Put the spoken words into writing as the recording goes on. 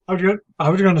I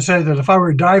was going to say that if I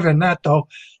were diving that, though,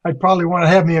 I'd probably want to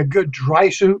have me a good dry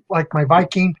suit like my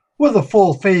Viking with a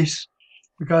full face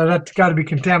because that's got to be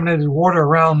contaminated water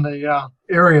around the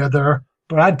area there.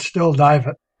 But I'd still dive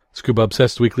it. Scuba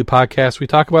Obsessed Weekly Podcast. We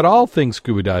talk about all things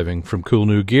scuba diving, from cool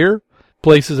new gear,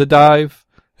 places to dive,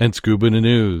 and scuba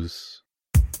news.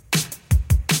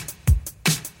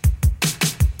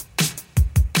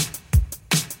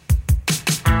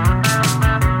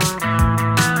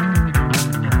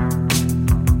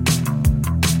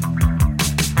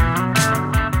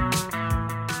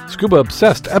 Scuba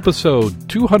Obsessed episode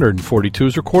 242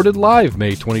 is recorded live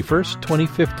May 21st,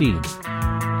 2015.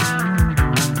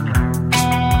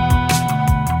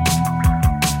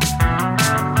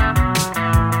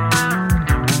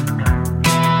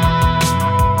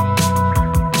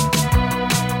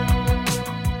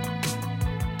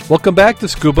 Welcome back to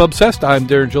Scuba Obsessed. I'm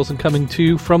Darrin Gilson, coming to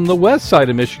you from the west side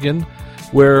of Michigan,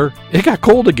 where it got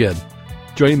cold again.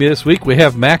 Joining me this week, we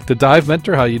have Mack, the dive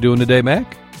mentor. How you doing today,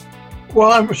 Mack?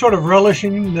 Well, I'm sort of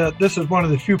relishing that this is one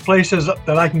of the few places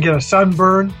that I can get a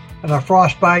sunburn and a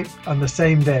frostbite on the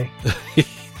same day.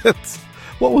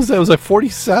 What was that? It was like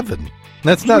 47.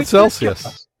 That's not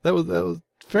Celsius. That was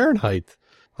Fahrenheit.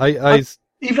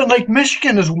 Even Lake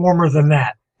Michigan is warmer than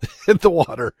that. The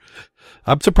water.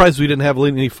 I'm surprised we didn't have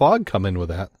any fog come in with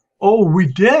that. Oh,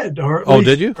 we did.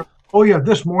 Did you? Oh, yeah.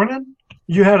 This morning,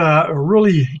 you had a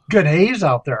really good haze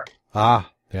out there.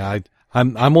 Yeah.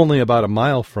 I'm only about a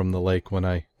mile from the lake when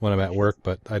I'm at work,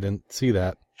 but I didn't see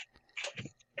that.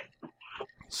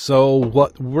 So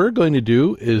what we're going to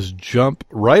do is jump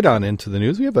right on into the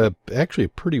news. We have actually a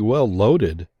pretty well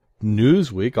loaded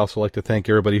news week. Also like to thank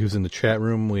everybody who's in the chat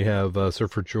room. We have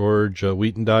Surfer George,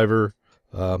 Wheaton Diver.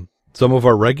 Some of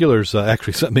our regulars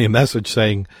actually sent me a message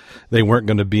saying they weren't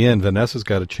going to be in. Vanessa's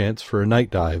got a chance for a night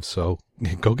dive, so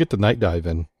go get the night dive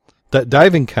in. That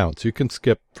diving counts. You can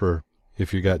skip for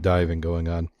if you got diving going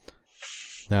on.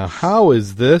 Now, how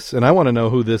is this? And I want to know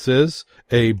who this is.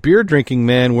 A beer-drinking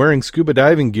man wearing scuba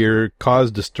diving gear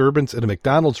caused disturbance at a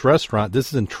McDonald's restaurant. This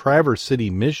is in Traverse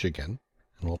City, Michigan.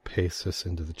 And we'll paste this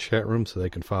into the chat room so they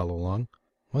can follow along.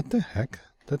 What the heck?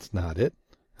 That's not it.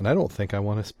 And I don't think I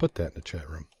want to put that in the chat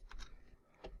room.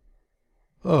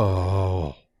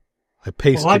 Oh, I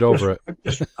pasted over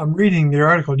it. I'm reading the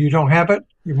article. You don't have it?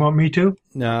 You want me to?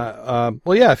 Nah.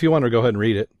 Well, yeah, if you want to go ahead and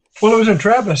read it. Well, it was in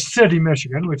Traverse City,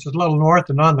 Michigan, which is a little north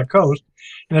and on the coast.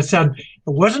 And it said it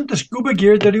wasn't the scuba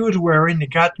gear that he was wearing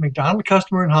that got the McDonald's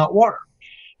customer in hot water,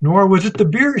 nor was it the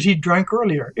beers he drank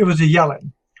earlier. It was the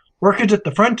yelling. Workers at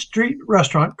the Front Street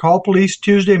restaurant called police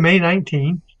Tuesday, May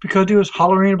 19, because he was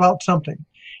hollering about something.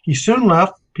 He soon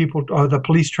left. The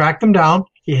police tracked him down.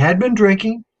 He had been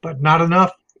drinking, but not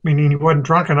enough, meaning he wasn't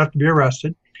drunk enough to be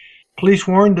arrested. Police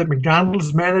warned that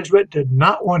McDonald's management did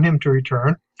not want him to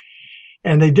return.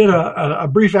 And they did a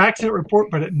brief accident report,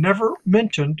 but it never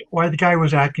mentioned why the guy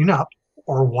was acting up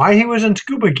or why he was in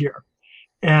scuba gear.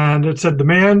 And it said the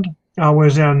man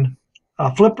was in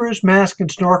flippers, mask,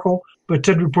 and snorkel, but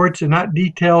said reports did not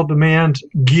detail the man's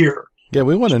gear. Yeah,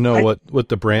 we want to know what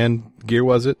the brand gear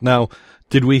was it. Now,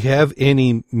 did we have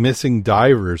any missing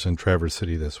divers in Traverse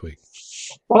City this week?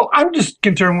 Well, I'm just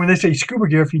concerned when they say scuba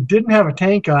gear, if he didn't have a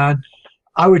tank on,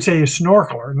 I would say a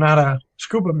snorkeler, not a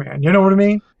scuba man. You know what I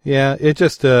mean? Yeah, it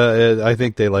just, I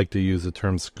think they like to use the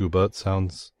term scuba. It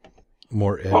sounds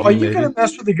more edgy. Well, are you going to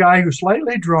mess with a guy who's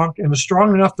slightly drunk and is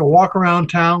strong enough to walk around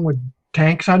town with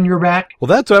tanks on your back? Well,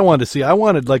 that's what I wanted to see. I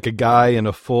wanted like a guy in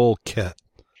a full kit.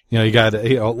 You know, you got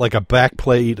like a back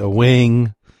plate, a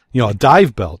wing, a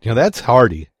dive belt. That's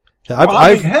hardy.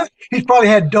 He's probably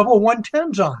had double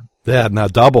 110s on. Yeah, now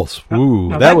doubles. Ooh,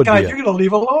 now that would guy be. You're going to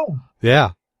leave alone.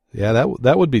 Yeah,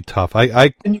 that would be tough.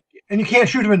 And you can't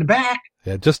shoot him in the back.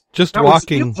 Yeah, just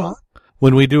walking.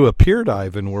 When we do a pier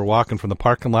dive and we're walking from the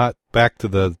parking lot back to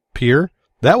the pier,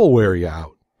 that will wear you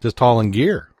out. Just hauling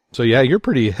gear. So yeah, you're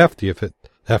pretty hefty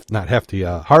not hefty,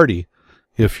 hardy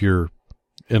if you're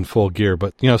in full gear.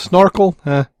 But snorkel,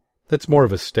 that's more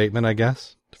of a statement, I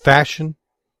guess. Fashion,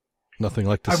 nothing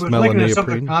like the smell of neoprene. I was looking at some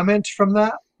of the comments from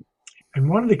that, and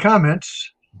one of the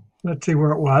comments, let's see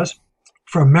where it was,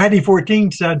 from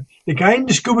Maddie14 said, the guy in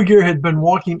the scuba gear had been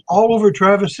walking all over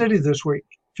Traverse City this week.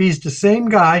 If he's the same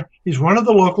guy, he's one of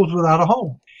the locals without a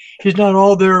home. He's not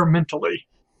all there mentally.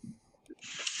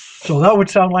 So that would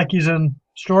sound like he's in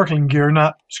snorkeling gear,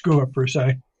 not scuba per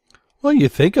se. Well, you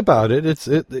think about it,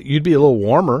 you'd be a little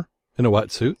warmer in a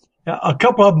wetsuit. Yeah, a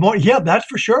couple of them, yeah, that's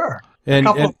for sure. A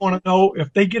couple of them want to know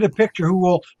if they get a picture,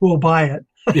 who will buy it.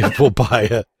 Yeah, we'll buy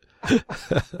it.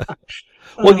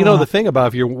 Well, the thing about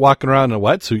if you're walking around in a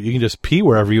wetsuit, you can just pee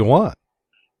wherever you want.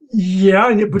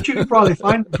 Yeah, but you can probably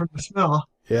find it from the smell.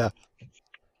 Yeah.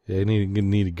 You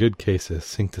need a good case of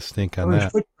sink to stink on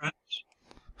that. Footprints.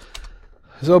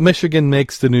 So Michigan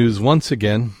makes the news once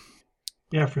again.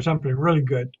 Yeah, for something really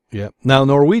good. Yeah. Now,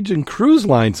 Norwegian Cruise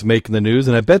Line's making the news,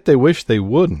 and I bet they wish they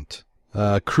wouldn't.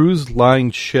 Cruise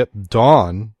line ship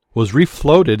Dawn was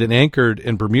refloated and anchored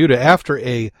in Bermuda after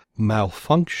a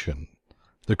malfunction.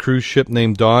 The cruise ship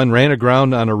named Dawn ran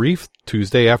aground on a reef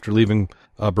Tuesday after leaving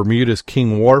Bermuda's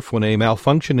King Wharf when a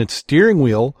malfunction in steering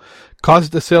wheel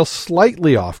caused it to sail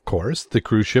slightly off course. The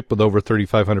cruise ship, with over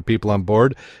 3,500 people on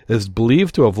board, is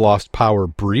believed to have lost power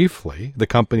briefly. The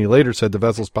company later said the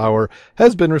vessel's power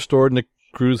has been restored and the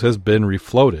cruise has been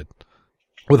refloated.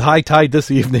 With high tide this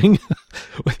evening,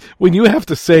 when you have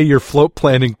to say your float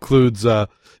plan includes, we're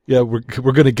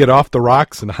going to get off the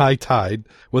rocks and high tide.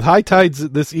 With high tides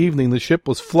this evening, the ship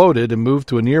was floated and moved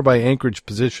to a nearby anchorage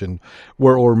position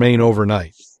where it will remain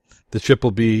overnight. The ship will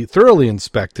be thoroughly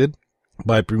inspected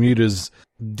by Bermuda's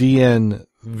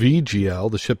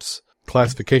DNVGL, the ship's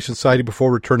classification society,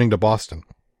 before returning to Boston.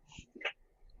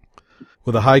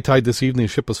 With a high tide this evening,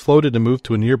 the ship was floated and moved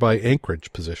to a nearby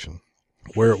anchorage position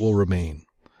where it will remain.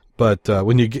 But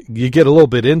when you get a little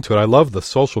bit into it, I love the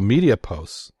social media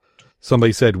posts.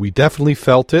 Somebody said, "We definitely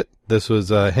felt it." This was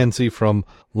Hensey from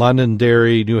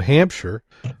Londonderry, New Hampshire.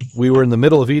 "We were in the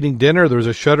middle of eating dinner. There was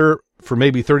a shudder for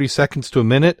maybe 30 seconds to a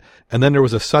minute, and then there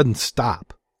was a sudden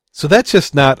stop." So that's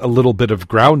just not a little bit of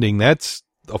grounding. That's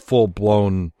a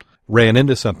full-blown ran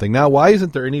into something. Now, why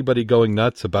isn't there anybody going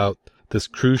nuts about this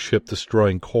cruise ship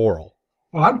destroying coral?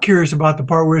 Well, I'm curious about the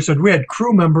part where it said we had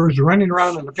crew members running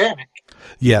around in a panic.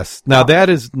 Yes. Now, that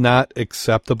is not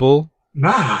acceptable.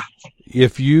 Nah.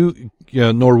 If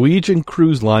Norwegian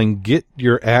Cruise Line, get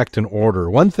your act in order.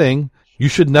 One thing, you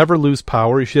should never lose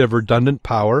power. You should have redundant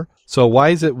power. So why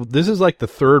is it, this is like the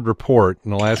third report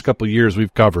in the last couple of years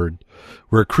we've covered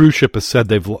where a cruise ship has said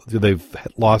they've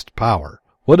lost power.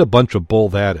 What a bunch of bull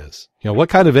that is. What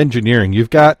kind of engineering? You've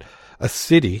got a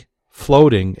city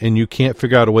floating and you can't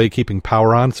figure out a way of keeping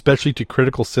power on, especially to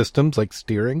critical systems like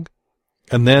steering.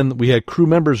 And then we had crew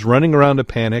members running around in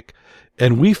panic,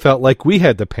 and we felt like we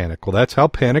had to panic. Well, that's how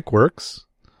panic works.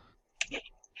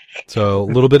 So a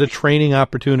little bit of training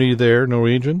opportunity there,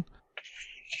 Norwegian.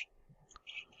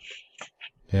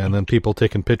 And then people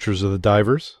taking pictures of the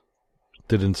divers.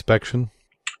 Did inspection.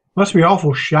 Must be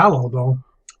awful shallow, though.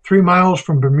 3 miles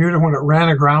from Bermuda when it ran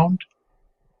aground.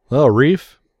 Well,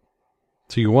 reef.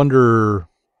 So you wonder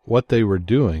what they were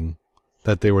doing,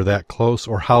 that they were that close,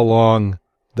 or how long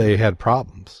they had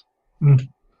problems.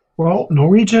 Well,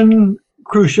 Norwegian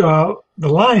cruise, the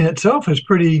line itself is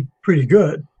pretty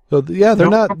good. So yeah, they're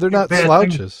not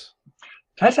slouches.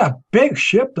 That's a big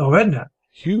ship, though, isn't it?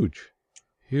 Huge.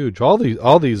 All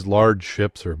these large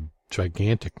ships are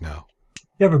gigantic now.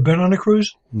 You ever been on a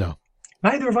cruise? No.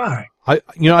 Neither have I.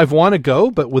 I've want to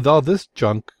go, but with all this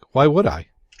junk, why would I?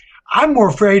 I'm more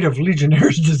afraid of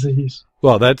Legionnaire's disease.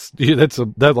 Well, that's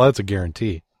a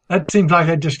guarantee. That seems like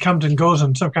it just comes and goes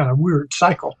in some kind of weird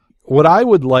cycle. What I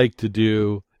would like to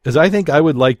do is I think I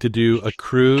would like to do a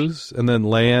cruise and then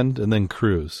land and then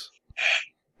cruise.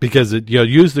 Because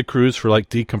use the cruise for like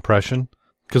decompression.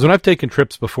 Because when I've taken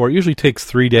trips before, it usually takes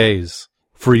 3 days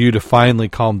for you to finally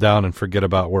calm down and forget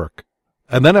about work.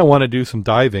 And then I want to do some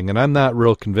diving, and I'm not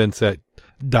real convinced that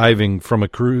diving from a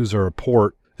cruise or a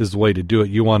port is the way to do it.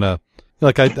 You want to,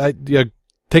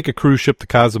 take a cruise ship to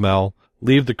Cozumel,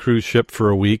 leave the cruise ship for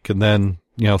a week, and then,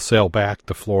 sail back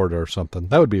to Florida or something.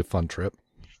 That would be a fun trip.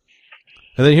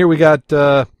 And then here we got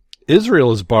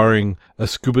Israel is barring a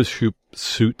scuba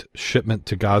suit shipment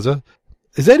to Gaza.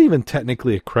 Is that even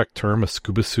technically a correct term, a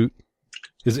scuba suit?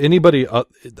 Is anybody? I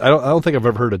don't think I've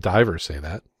ever heard a diver say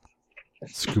that.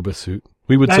 Scuba suit.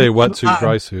 We would say wetsuit,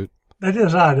 dry suit. That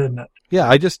is odd, isn't it? Yeah,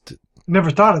 I just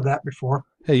never thought of that before.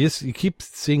 Hey, you keep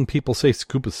seeing people say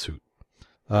scuba suit.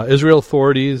 Israel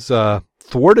authorities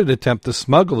thwarted attempt to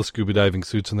smuggle the scuba diving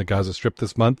suits in the Gaza Strip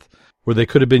this month, where they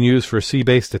could have been used for a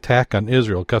sea-based attack on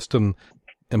Israel. Custom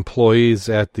employees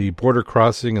at the border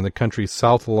crossing in the country's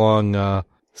south along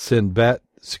Sinbet,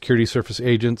 security surface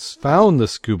agents found the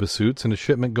scuba suits in a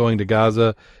shipment going to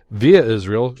Gaza via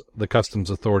Israel, the customs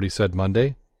authority said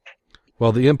Monday.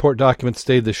 While the import documents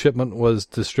stated the shipment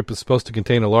the strip is supposed to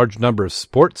contain a large number of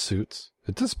sports suits.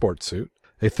 It's a sports suit.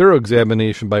 A thorough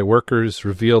examination by workers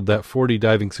revealed that 40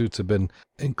 diving suits have been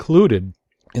included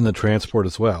in the transport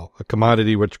as well, a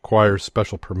commodity which requires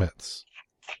special permits.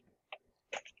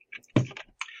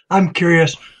 I'm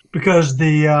curious because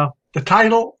the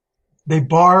title, they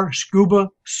bar scuba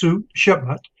suit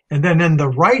shipment, and then in the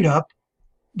write-up,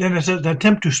 then it says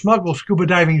attempt to smuggle scuba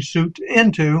diving suit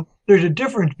into. There's a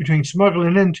difference between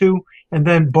smuggling into and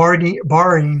then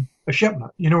barring a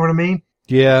shipment. You know what I mean?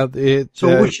 Yeah.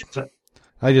 So which is it?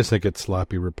 I just think it's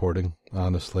sloppy reporting,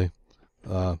 honestly.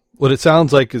 What it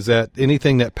sounds like is that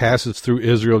anything that passes through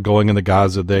Israel going into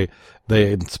Gaza, they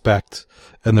inspect,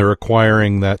 and they're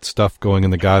requiring that stuff going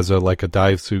into Gaza like a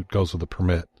dive suit goes with a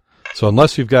permit. So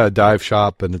unless you've got a dive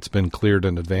shop and it's been cleared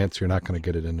in advance, you're not going to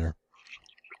get it in there.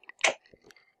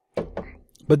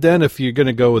 But then if you're going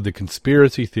to go with the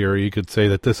conspiracy theory, you could say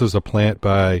that this is a plant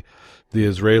by the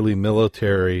Israeli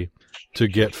military to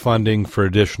get funding for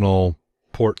additional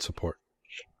port support,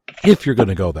 if you're going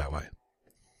to go that way.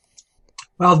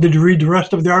 Well, did you read the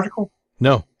rest of the article?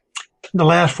 No. In the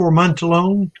last 4 months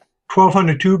alone,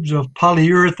 1,200 tubes of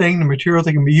polyurethane, the material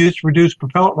that can be used to produce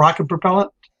rocket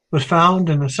propellant, was found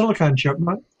in a silicon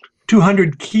shipment.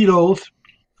 200 kilos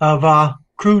of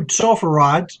crude sulfur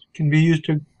rods can be used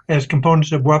as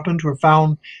components of weapons were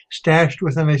found stashed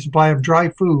within a supply of dry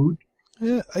food.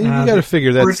 Yeah, you got to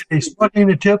figure that's a spotting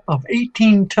the tip of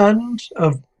 18 tons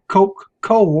of coke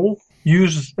coal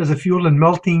used as a fuel in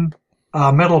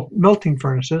metal melting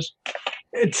furnaces.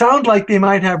 It sounds like they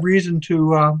might have reason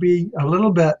to be a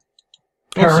little bit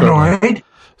paranoid.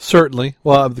 Certainly.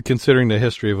 Well, considering the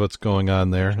history of what's going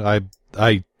on there,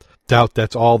 I doubt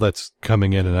that's all that's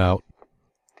coming in and out.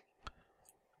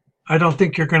 I don't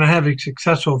think you're going to have a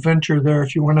successful venture there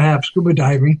if you want to have scuba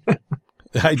diving.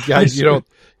 You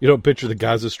don't picture the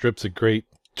Gaza Strip's a great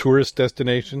tourist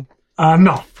destination?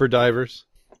 No. For divers?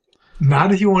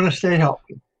 Not if you want to stay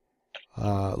healthy.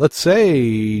 Let's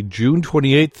say June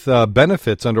 28th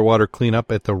benefits underwater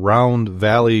cleanup at the Round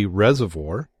Valley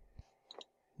Reservoir.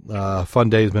 Fun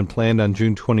day has been planned on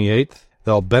June 28th.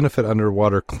 They'll benefit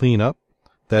underwater cleanup.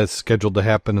 That's scheduled to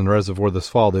happen in the reservoir this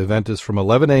fall. The event is from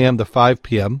 11 a.m. to 5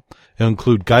 p.m. It'll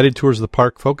include guided tours of the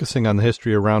park focusing on the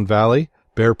history of Round Valley,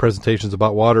 bear presentations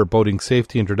about water, boating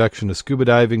safety, introduction to scuba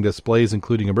diving, displays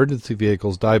including emergency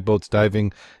vehicles, dive boats,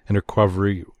 diving, and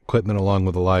recovery equipment along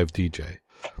with a live DJ.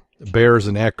 BEAR is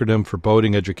an acronym for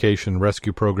Boating Education and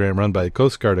Rescue Program run by the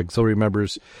Coast Guard auxiliary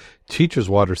members. Teaches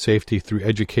water safety through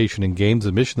education and games.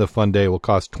 Admission to the fun day will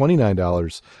cost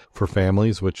 $29 for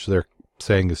families, which they're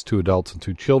saying is 2 adults and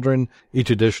 2 children. Each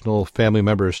additional family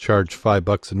member is charged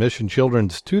 $5 admission.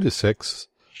 Children's 2 to 6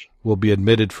 will be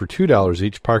admitted for $2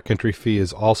 each. Park entry fee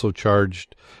is also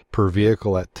charged per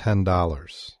vehicle at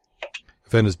 $10.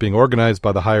 Event is being organized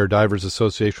by the Higher Divers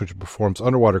Association, which performs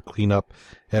underwater cleanup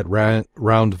at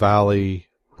Round Valley.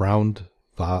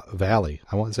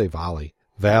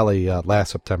 Valley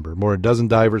last September. More than a dozen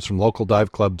divers from local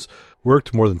dive clubs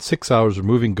worked more than 6 hours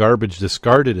removing garbage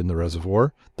discarded in the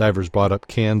reservoir. Divers brought up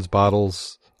cans,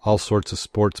 bottles, all sorts of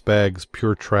sports bags,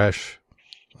 pure trash.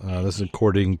 This is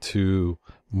according to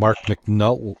Mark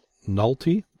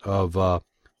McNulty of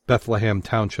Bethlehem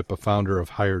Township, a founder of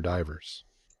Higher Divers.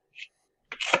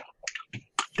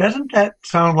 Doesn't that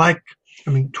sound like,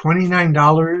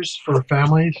 $29 for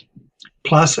families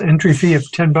plus entry fee of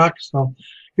 $10? So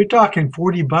you're talking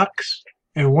 $40.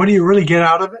 And what do you really get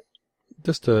out of it?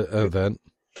 Just an event.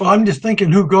 Well, I'm just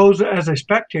thinking who goes as a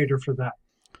spectator for that.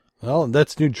 Well,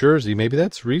 that's New Jersey. Maybe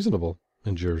that's reasonable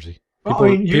in Jersey.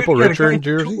 People richer in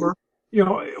Jersey? Tour.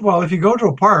 If you go to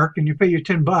a park and you pay your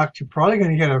 $10, you're probably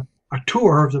going to get a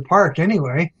tour of the park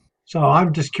anyway. So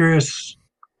I'm just curious.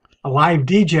 A live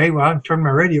DJ. Well, I'm turning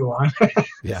my radio on.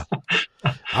 Yeah,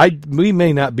 we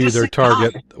may not be their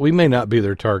target. We may not be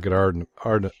their target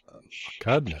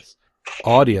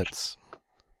audience.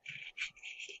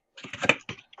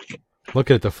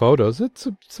 Look at the photos. It's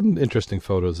some interesting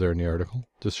photos there in the article.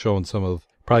 Just showing some of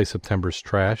probably September's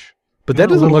trash, but that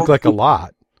doesn't look like a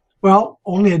lot. Well,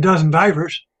 only a dozen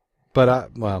divers.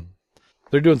 But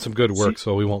they're doing some good work,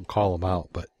 so we won't call them out.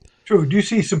 But. True. Do you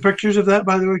see some pictures of that,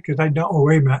 by the way? Because I don't. Oh,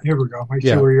 wait a minute. Here we go. I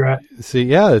see where you're at. See,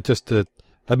 yeah, it's just that's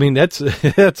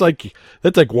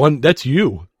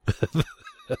you.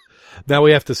 Now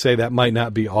we have to say that might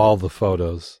not be all the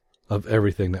photos of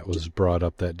everything that was brought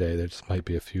up that day. There just might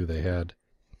be a few they had.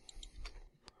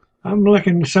 I'm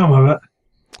looking at some of it.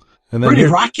 And then pretty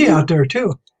rocky out there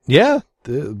too. Yeah,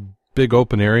 the big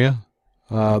open area.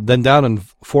 Then down in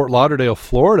Fort Lauderdale,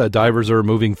 Florida, divers are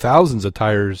removing thousands of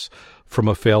tires from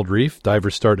a failed reef.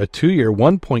 Divers start a 2-year,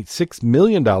 $1.6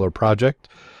 million project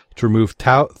to remove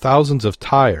thousands of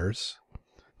tires.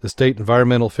 The state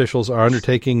environmental officials are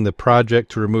undertaking the project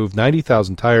to remove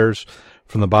 90,000 tires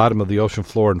from the bottom of the ocean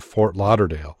floor in Fort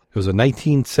Lauderdale. It was a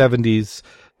 1970s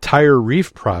tire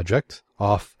reef project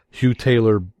off Hugh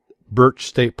Taylor Birch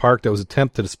State Park that was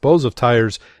attempted to dispose of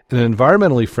tires in an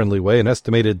environmentally friendly way. An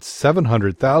estimated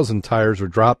 700,000 tires were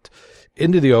dropped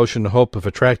into the ocean in the hope of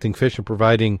attracting fish and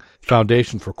providing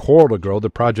foundation for coral to grow. The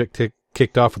project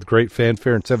kicked off with great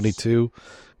fanfare in 1972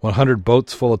 100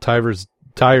 boats full of tires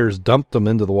dumped them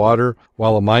into the water,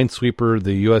 while a minesweeper,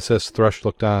 the USS Thrush,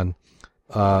 looked on.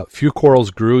 Few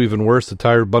corals grew. Even worse, the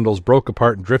tire bundles broke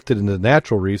apart and drifted into the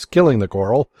natural reefs, killing the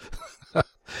coral.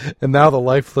 And now the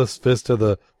lifeless vista of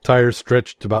the tires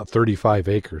stretched about 35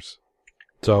 acres.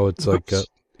 So it's like,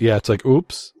 it's like,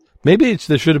 oops. Maybe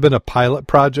there should have been a pilot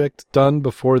project done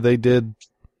before they did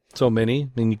so many.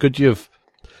 I mean,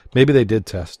 maybe they did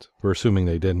test. We're assuming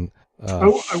they didn't.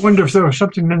 I wonder if there was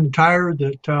something in the tire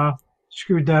that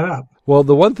screwed that up. Well,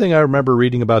 the one thing I remember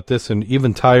reading about this, and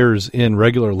even tires in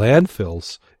regular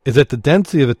landfills, is that the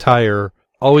density of a tire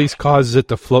always causes it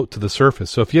to float to the surface.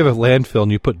 So if you have a landfill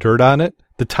and you put dirt on it,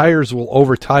 the tires will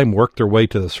over time work their way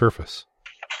to the surface.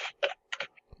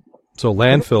 So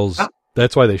landfills,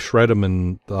 that's why they shred them,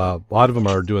 and a lot of them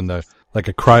are doing like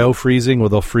a cryo freezing where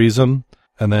they'll freeze them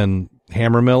and then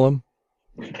hammer mill them.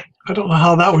 I don't know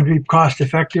how that would be cost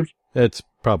effective. It's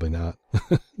probably not.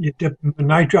 You dip them in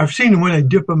nitrogen. I've seen them when they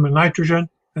dip them in nitrogen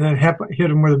and then hit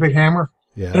them with a big hammer.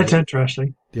 Yeah, that's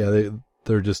interesting. Yeah,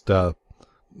 they're just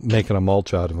making a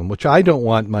mulch out of them, which I don't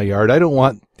want in my yard. I don't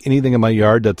want anything in my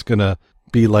yard that's going to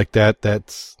be like that.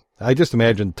 I just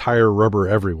imagine tire rubber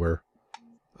everywhere.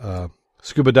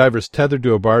 Scuba divers tethered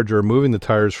to a barge are removing the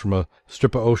tires from a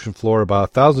strip of ocean floor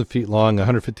about 1,000 feet long,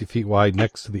 150 feet wide,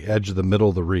 next to the edge of the middle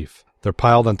of the reef. They're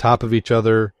piled on top of each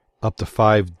other, up to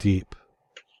 5 deep.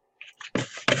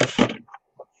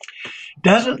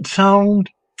 It sounds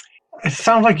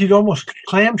like you'd almost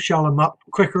clamshell them up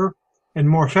quicker and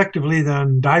more effectively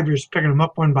than divers picking them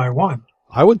up one by one.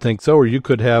 I would think so, or you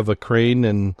could have a crane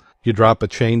and you drop a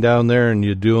chain down there and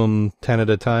you do them 10 at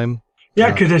a time.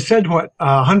 Yeah, because they said,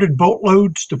 100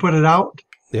 boatloads to put it out?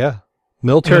 Yeah.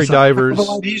 Military divers.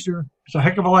 It's a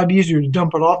heck of a lot easier to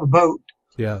dump it off a boat.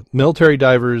 Yeah. Military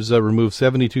divers removed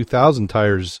 72,000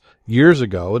 tires years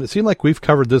ago, and it seemed like we've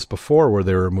covered this before where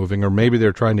they were removing, or maybe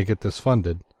they're trying to get this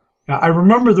funded. I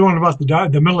remember the one about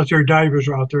the military divers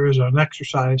out there as an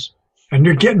exercise, and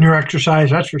you're getting your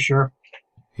exercise, that's for sure.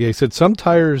 Yeah, he said some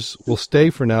tires will stay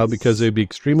for now because they'd be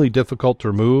extremely difficult to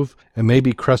remove and may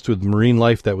be crusted with marine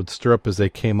life that would stir up as they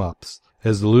came up.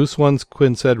 As the loose ones,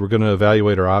 Quinn said, we're going to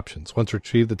evaluate our options. Once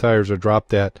retrieved, the tires are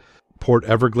dropped at Port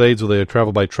Everglades, where they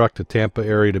travel by truck to Tampa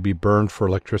area to be burned for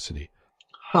electricity.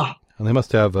 Huh. And they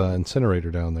must have an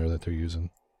incinerator down there that they're using.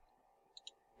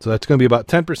 So that's going to be about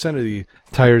 10% of the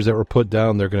tires that were put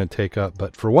down they're going to take up.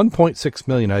 But for $1.6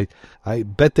 million, I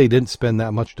bet they didn't spend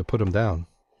that much to put them down.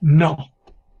 No.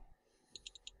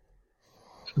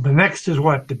 So the next is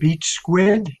what? The beach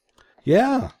squid?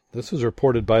 Yeah. This was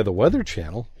reported by the Weather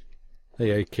Channel.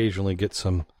 They occasionally get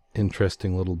some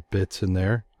interesting little bits in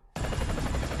there.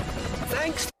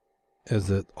 Thanks. As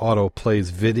the auto plays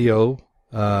video,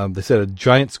 they said a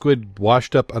giant squid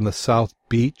washed up on the South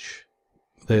Beach.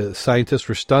 The scientists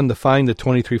were stunned to find the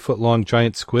 23-foot-long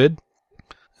giant squid.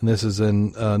 And this is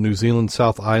in New Zealand,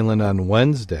 South Island on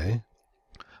Wednesday.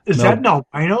 Is that an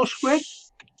albino squid?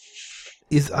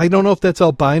 I don't know if that's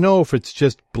albino or if it's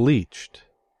just bleached.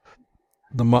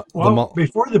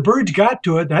 Before the birds got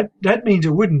to it, that means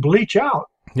it wouldn't bleach out.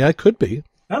 Yeah, it could be.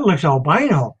 That looks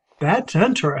albino. That's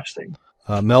interesting.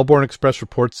 Melbourne Express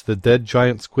reports the dead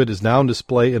giant squid is now on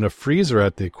display in a freezer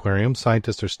at the aquarium.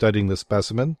 Scientists are studying the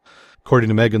specimen. According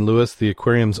to Megan Lewis, the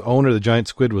aquarium's owner, the giant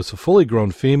squid was a fully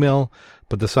grown female,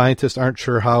 but the scientists aren't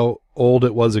sure how old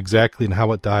it was exactly and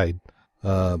how it died.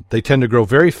 They tend to grow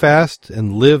very fast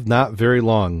and live not very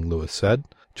long, Lewis said.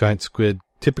 Giant squid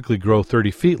typically grow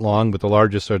 30 feet long, but the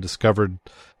largest are discovered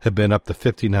have been up to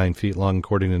 59 feet long,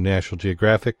 according to National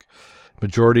Geographic.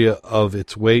 Majority of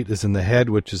its weight is in the head,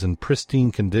 which is in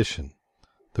pristine condition.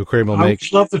 The aquarium will I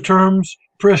just love the terms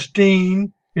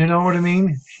pristine. You know what I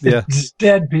mean? Yeah. It's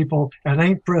dead, people. It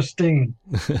ain't pristine.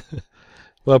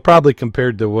 Well, probably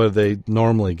compared to what they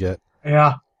normally get.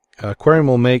 Yeah. Aquarium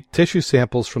will make tissue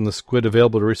samples from the squid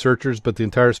available to researchers, but the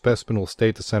entire specimen will stay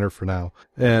at the center for now.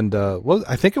 And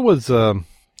I think it was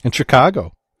in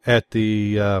Chicago at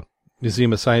the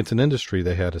Museum of Science and Industry.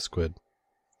 They had a squid.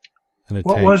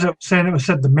 What was it saying? It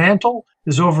said the mantle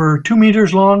is over 2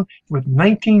 meters long with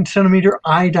 19-centimeter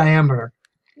eye diameter.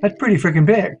 That's pretty freaking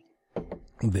big.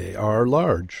 They are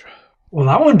large. Well,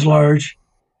 that one's large.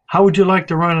 How would you like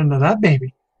to run into that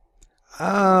baby?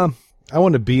 I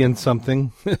want to be in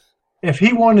something. If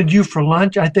he wanted you for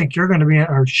lunch, I think you're going to be in,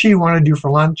 or she wanted you for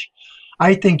lunch,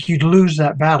 I think you'd lose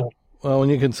that battle. Well, when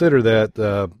you consider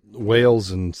that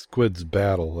whales and squids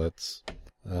battle, that's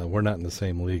we're not in the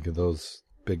same league of those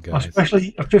big guys.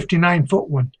 Especially a 59-foot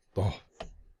one. Oh,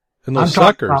 and those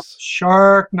suckers.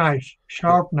 Sharp knife.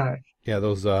 Yeah,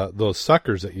 those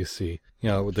suckers that you see,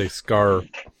 they scar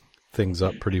things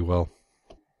up pretty well.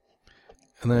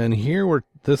 And then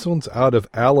this one's out of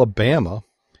Alabama.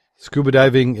 Scuba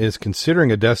diving is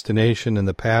considering a destination. In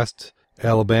the past,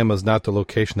 Alabama is not the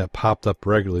location that popped up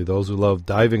regularly. Those who love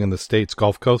diving in the state's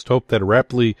Gulf Coast hope that a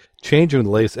rapidly changing the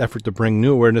latest effort to bring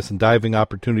new awareness and diving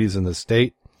opportunities in the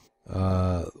state.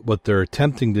 What they're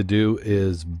attempting to do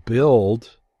is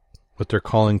build what they're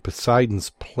calling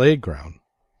Poseidon's Playground.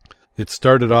 It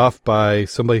started off by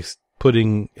somebody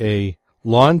putting a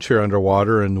lawn chair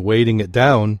underwater and weighting it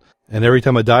down, and every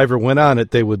time a diver went on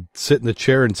it, they would sit in the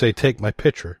chair and say, "Take my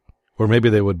picture." Or maybe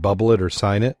they would bubble it or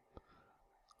sign it.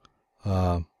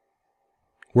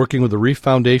 Working with the Reef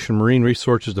Foundation Marine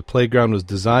Resources, the playground was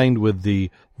designed with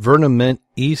the Vernament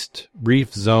East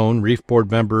Reef Zone. Reef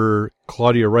Board member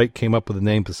Claudia Wright came up with the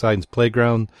name Poseidon's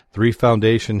Playground. The Reef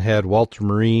Foundation had Walter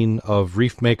Marine of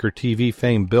Reef Maker TV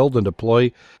fame build and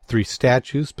deploy 3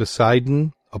 statues,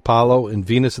 Poseidon, Apollo, and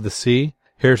Venus of the Sea.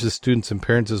 Harris's students and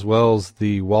parents, as well as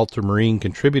the Walter Marine,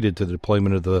 contributed to the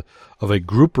deployment of a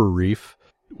grouper reef,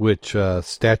 which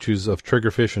statues of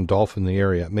triggerfish and dolphin in the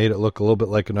area. It made it look a little bit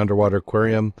like an underwater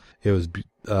aquarium. It was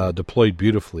deployed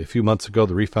beautifully. A few months ago,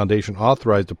 the Reef Foundation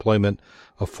authorized deployment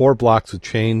of 4 blocks with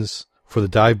chains for the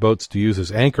dive boats to use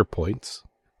as anchor points.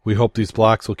 We hope these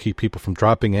blocks will keep people from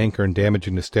dropping anchor and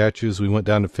damaging the statues. We went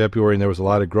down in February, and there was a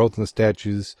lot of growth in the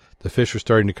statues. The fish are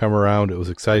starting to come around. It was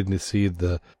exciting to see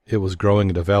it was growing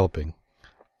and developing.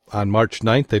 On March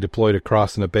 9th, they deployed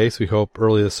across in a base. We hope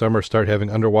early this summer start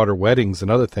having underwater weddings and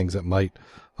other things that might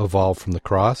evolve from the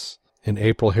cross. In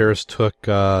April, Harris took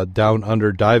Down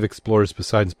Under Dive Explorers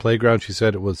Poseidon's Playground. She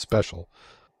said it was special.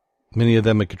 Many of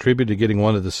them had contributed to getting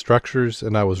one of the structures,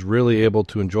 and I was really able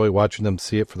to enjoy watching them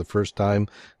see it for the first time.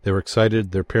 They were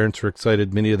excited. Their parents were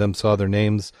excited. Many of them saw their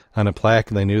names on a plaque,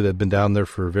 and they knew they'd been down there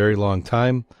for a very long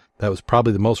time. That was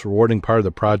probably the most rewarding part of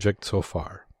the project so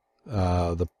far.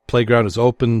 The playground is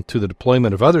open to the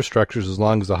deployment of other structures as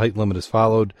long as the height limit is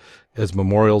followed as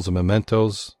memorials and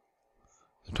mementos.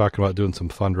 They're talking about doing some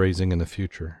fundraising in the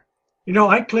future. You know,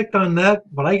 I clicked on that,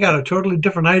 but I got a totally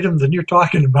different item than you're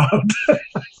talking about.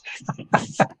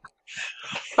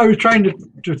 I was trying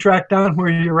to track down where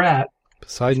you're at.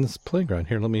 Poseidon's Playground.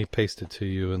 Here, let me paste it to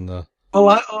you in the...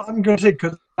 Well, I'm going to say,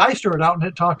 because I started out and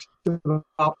it talks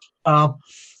about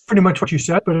pretty much what you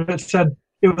said, but it said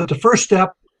it was the first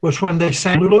step was when they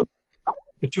sank Lulu,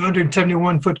 the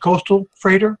 271-foot coastal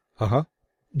freighter. Uh-huh.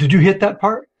 Did you hit that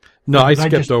part? No, I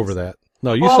skipped over that.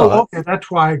 No, you saw it. Oh, okay.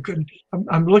 That's why I couldn't.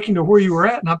 I'm looking to where you were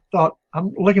at, and I thought,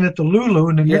 I'm looking at the Lulu,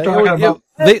 and then you're talking about...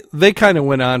 They kind of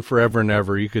went on forever and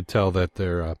ever. You could tell that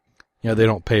they're, they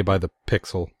don't pay by the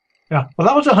pixel. Yeah. Well,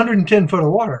 that was 110 foot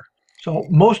of water. So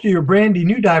most of your brandy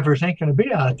new divers ain't going to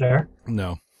be out there.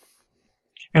 No.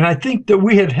 And I think that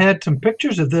we had some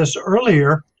pictures of this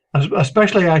earlier,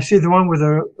 especially I see the one with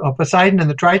a Poseidon and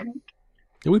the Trident.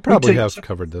 Yeah, we probably have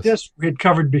covered this. Yes, we had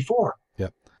covered before.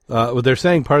 Yep. Well, they're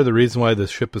saying part of the reason why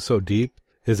this ship is so deep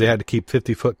is they had to keep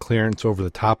 50-foot clearance over the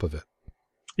top of it.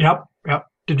 Yep.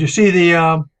 Did you see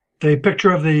the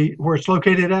picture of where it's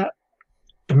located at?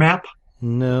 The map?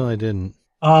 No, I didn't.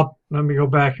 Let me go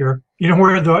back here. You know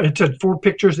where it said 4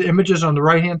 pictures, the images on the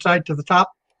right-hand side to the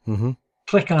top? Mm-hmm.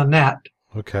 Click on that.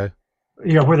 Okay.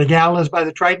 You know, where the gal is by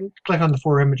the Trident, click on the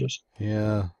 4 images.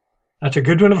 Yeah. That's a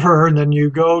good one of her, and then you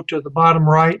go to the bottom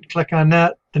right, click on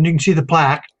that, then you can see the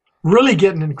plaque. Really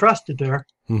getting encrusted there.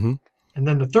 Mm-hmm. And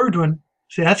then the third one,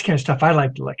 see, that's the kind of stuff I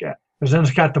like to look at. Because then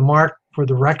it's got the mark where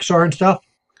the wrecks are and stuff.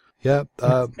 Yeah.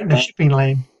 In the shipping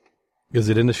lane. Is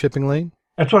it in the shipping lane?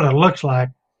 That's what it looks like.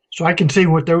 So I can see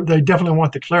what they definitely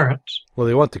want the clearance. Well,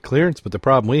 they want the clearance, but the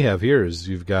problem we have here is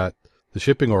you've got the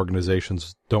shipping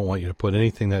organizations don't want you to put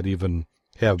anything that even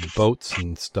have boats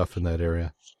and stuff in that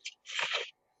area.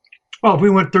 Well, if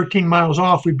we went 13 miles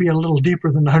off, we'd be a little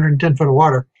deeper than 110 foot of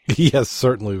water. Yes,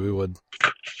 certainly we would.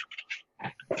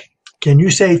 Can you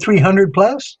say 300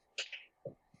 plus?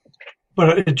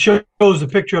 But it shows the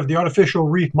picture of the artificial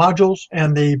reef modules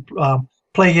and the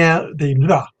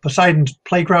Poseidon's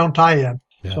Playground tie-in.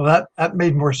 Yeah. So that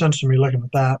made more sense to me looking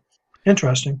at that.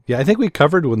 Interesting. Yeah, I think we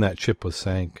covered when that ship was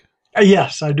sank.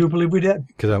 Yes, I do believe we did.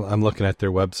 Because I'm looking at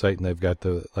their website and they've got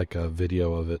a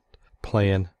video of it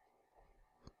playing.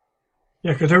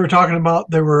 Yeah, because they were talking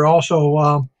about there were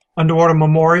also underwater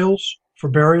memorials for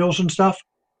burials and stuff.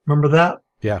 Remember that?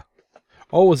 Yeah.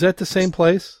 Oh, was that the same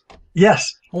place?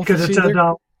 Yes, because it said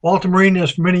Walter Marine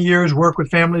has for many years worked with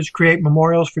families to create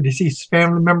memorials for deceased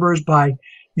family members by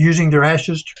using their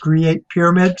ashes to create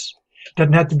pyramids.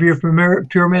 Doesn't have to be a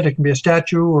pyramid. It can be a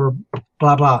statue or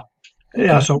blah, blah.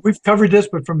 Yeah, so we've covered this,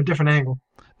 but from a different angle.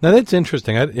 Now, that's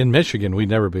interesting. In Michigan, we'd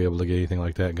never be able to get anything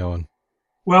like that going.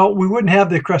 Well, we wouldn't have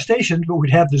the crustaceans, but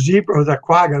we'd have the zebra or the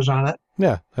quaggas on it.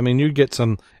 Yeah, I mean, you'd get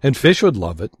some, and fish would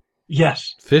love it.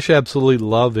 Yes. Fish absolutely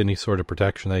love any sort of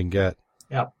protection they can get.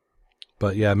 Yep.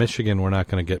 But yeah, Michigan, we're not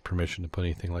going to get permission to put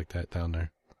anything like that down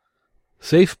there.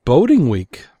 Safe Boating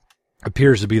Week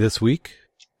appears to be this week.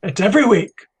 It's every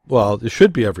week. Well, it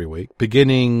should be every week.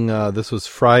 Beginning, this was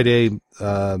Friday,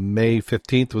 May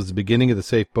 15th was the beginning of the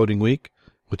Safe Boating Week,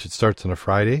 which it starts on a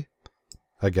Friday,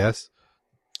 I guess.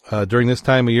 During this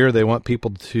time of year, they want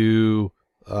people to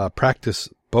practice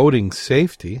boating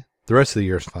safety. The rest of the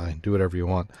year is fine. Do whatever you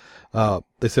want.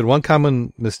 They said one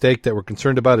common mistake that we're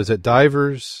concerned about is that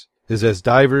divers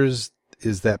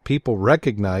people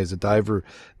recognize a diver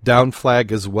down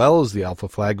flag as well as the alpha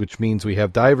flag, which means we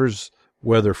have divers,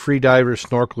 whether free divers,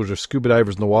 snorkelers, or scuba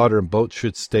divers in the water, and boats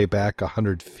should stay back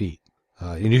 100 feet.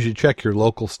 And you should check your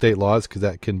local state laws because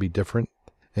that can be different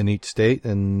in each state.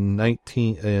 In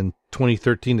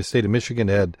 2013, the state of Michigan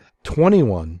had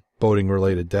 21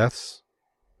 boating-related deaths.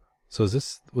 So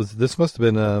this must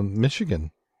have been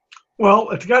Michigan. Well,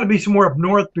 it's got to be somewhere up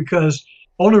north because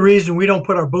only reason we don't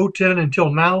put our boats in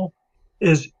until now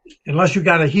is unless you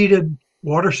got a heated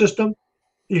water system,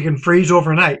 you can freeze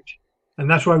overnight. And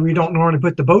that's why we don't normally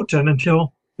put the boats in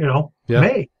until,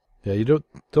 May. Yeah, you don't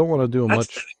want to do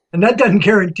much. And that doesn't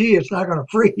guarantee it's not going to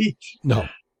freeze. No.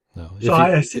 So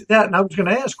I said that, and I was going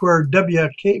to ask where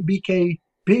BKB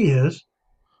is.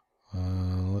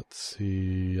 Let's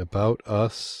see. About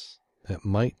us. That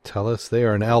might tell us they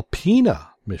are in Alpena,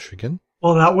 Michigan.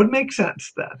 Well, that would make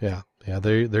sense then. Yeah,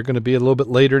 they're going to be a little bit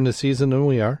later in the season than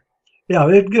we are. Yeah,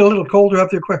 it'd get a little colder up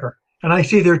there quicker. And I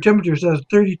see their temperature says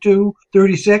 32,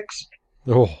 36.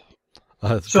 Oh.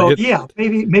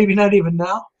 Maybe not even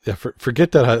now. Yeah,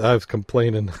 forget that I was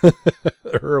complaining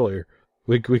earlier.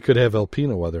 We could have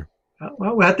Alpena weather.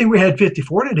 Well, I think we had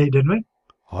 54 today, didn't we?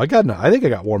 Oh, I think I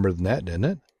got warmer than that, didn't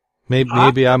it?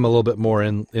 Maybe I'm a little bit more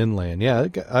inland. Yeah,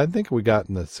 I think we got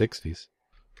in the 60s.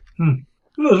 It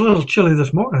was a little chilly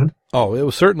this morning. Oh, it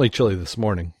was certainly chilly this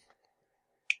morning.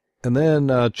 And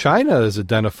then China has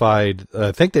identified,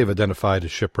 I think they've identified a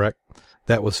shipwreck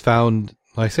that was found.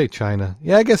 I say China.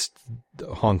 Yeah, I guess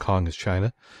Hong Kong is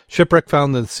China. Shipwreck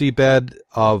found in the seabed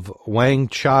of Wang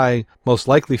Chai, most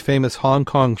likely famous Hong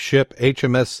Kong ship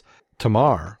HMS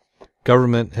Tamar.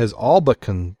 Government has all but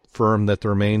confirmed that the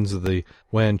remains of the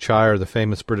Wan Chai, or the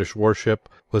famous British warship,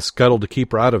 was scuttled to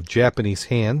keep her out of Japanese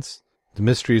hands. The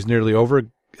mystery is nearly over.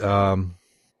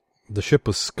 The ship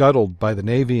was scuttled by the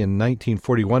Navy in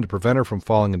 1941 to prevent her from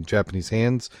falling into Japanese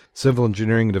hands. Civil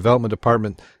Engineering and Development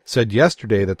Department said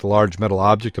yesterday that the large metal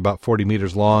object, about 40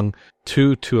 meters long,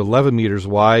 2 to 11 meters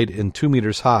wide, and 2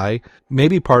 meters high, may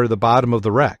be part of the bottom of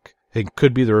the wreck. It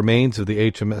could be the remains of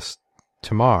the HMS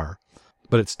Tamar.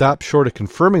 But it stopped short of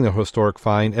confirming the historic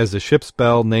find, as the ship's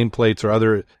bell, nameplates, or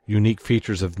other unique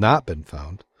features have not been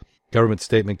found. Government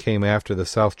statement came after the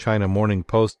South China Morning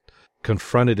Post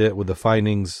confronted it with the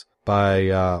findings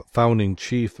by founding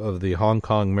chief of the Hong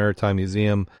Kong Maritime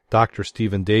Museum, Dr.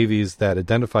 Stephen Davies, that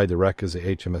identified the wreck as the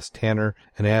HMS Tanner,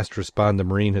 and asked to respond to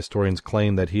marine historians'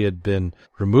 claim that he had been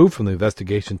removed from the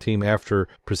investigation team after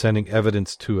presenting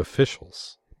evidence to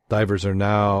officials. Davies,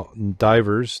 now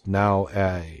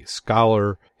a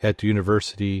scholar at the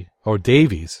University,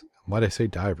 Davies, why'd I say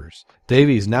Divers?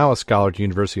 Davies, now a scholar at the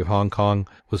University of Hong Kong,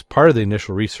 was part of the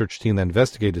initial research team that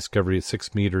investigated discovery at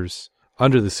 6 meters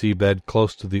under the seabed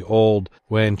close to the old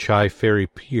Wan Chai ferry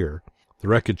pier. The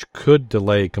wreckage could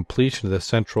delay completion of the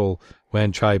central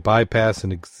Wan Chai bypass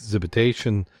and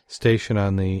exhibition station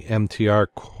on the MTR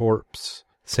Corp's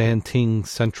Santing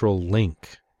Central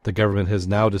Link. The government has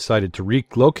now decided to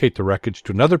relocate the wreckage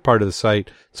to another part of the site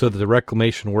so that the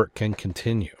reclamation work can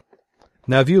continue.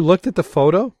 Now, have you looked at the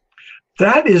photo?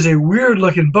 That is a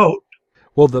weird-looking boat.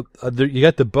 Well, you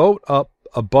got the boat up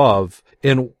above,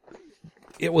 and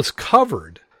it was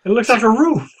covered. It looks like a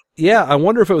roof. Yeah, I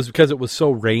wonder if it was because it was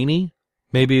so rainy.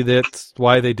 Maybe that's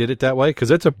why they did it that way, because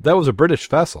that was a British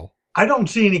vessel. I don't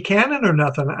see any cannon or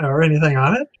nothing or anything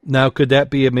on it. Now, could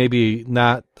that be maybe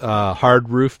not hard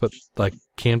roof, but like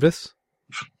canvas?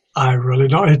 I really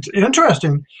don't. It's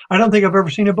interesting. I don't think I've ever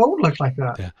seen a boat look like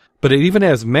that. Yeah, but it even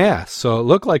has masts, so it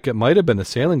looked like it might have been a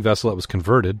sailing vessel that was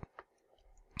converted.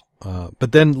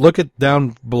 But then look at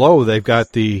down below. They've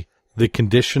got the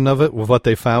condition of it with what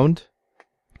they found,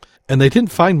 and they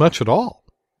didn't find much at all.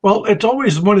 Well, it's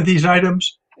always one of these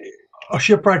items, a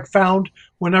shipwreck found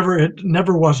whenever it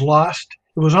never was lost.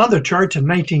 It was on the charts in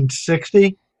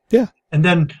 1960. Yeah. And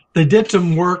then they did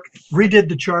some work, redid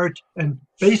the chart, and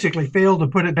basically failed to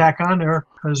put it back on there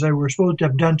because they were supposed to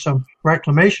have done some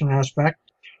reclamation aspect.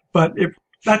 But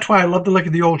that's why I love to look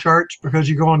at the old charts, because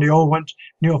you go on the old ones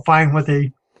and you'll find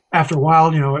after a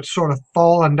while, it's sort of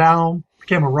fallen down,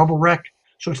 became a rubble wreck,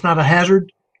 so it's not a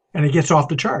hazard, and it gets off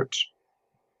the charts.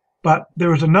 But there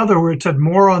was another where it said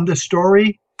more on this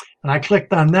story, and I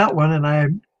clicked on that one,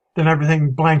 and then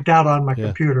everything blanked out on my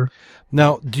computer.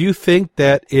 Now, do you think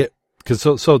that because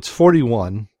so it's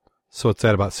 41, so it's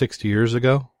at about 60 years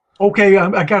ago? Okay,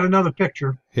 I got another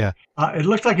picture. Yeah. It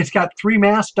looks like it's got 3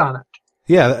 masts on it.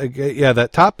 Yeah,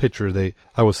 that top picture,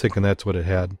 I was thinking that's what it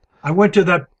had. I went to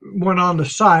that one on the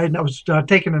side, and that was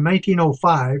taken in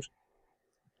 1905.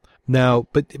 Now,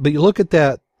 but you look at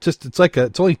that,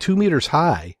 it's only 2 meters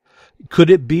high.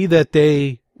 Could it be that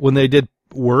when they did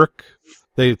work,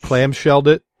 they clamshelled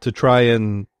it to try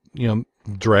and,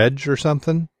 dredge or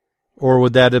something? Or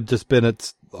would that have just been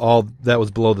all that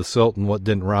was below the silt and what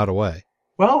didn't rot away?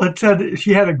 Well, it said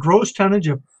she had a gross tonnage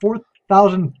of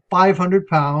 4,500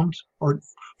 pounds, or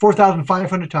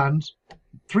 4,500 tons,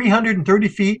 330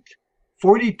 feet,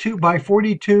 42 by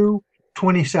 42,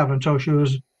 27. So she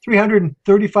was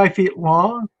 335 feet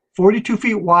long, 42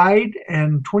 feet wide,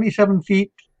 and 27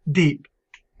 feet deep.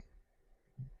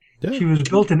 Yeah. She was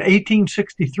built in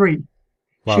 1863.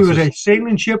 Wow, she was a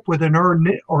sailing ship with an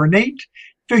ornate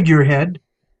figurehead,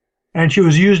 and she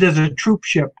was used as a troop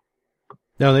ship.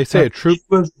 Now, they say a troop... She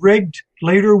was rigged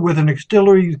later with an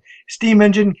auxiliary steam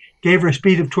engine, gave her a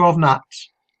speed of 12 knots.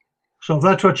 So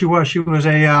that's what she was. She was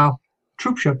a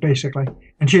troop ship, basically.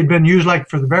 And she had been used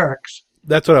for the barracks.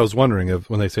 That's what I was wondering,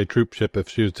 when they say troop ship, if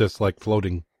she was just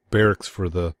floating barracks for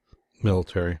the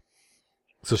military.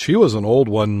 So she was an old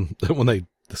one when they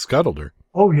scuttled her.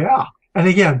 Oh, yeah. And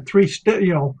again,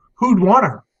 who'd want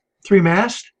her? 3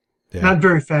 masts? Yeah. Not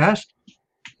very fast.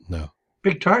 No.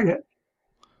 Big target.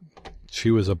 She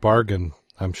was a bargain,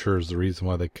 I'm sure, is the reason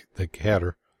why they had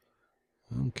her.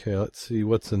 Okay, let's see.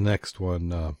 What's the next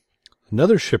one?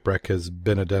 Another shipwreck has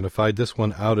been identified, this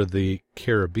one out of the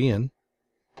Caribbean.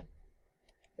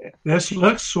 This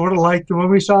looks sort of like the one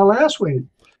we saw last week.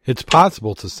 It's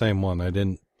possible it's the same one. I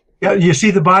didn't... Yeah, you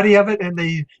see the body of it and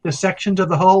the sections of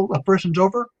the hull a person's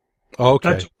over? Oh,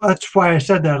 okay. That's why I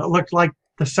said that. It looked like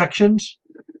the sections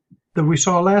that we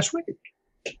saw last week.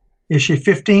 Is she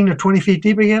 15 or 20 feet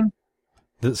deep again?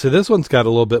 So this one's got a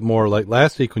little bit more, like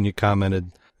last week when you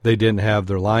commented, they didn't have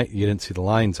their line, you didn't see the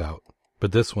lines out.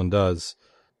 But this one does.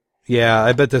 Yeah,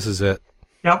 I bet this is it.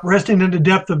 Yep, resting in a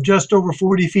depth of just over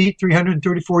 40 feet,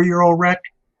 334-year-old wreck.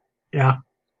 Yeah.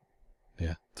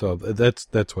 Yeah, so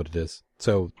that's what it is.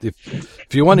 So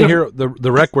if you want to hear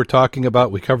the wreck we're talking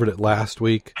about, we covered it last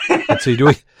week. Let's see,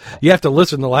 you have to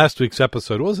listen to last week's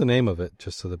episode. What was the name of it,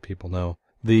 just so that people know?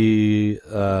 The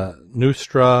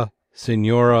Nostra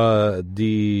Senora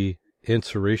di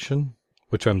Insurrection,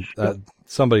 which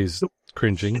somebody's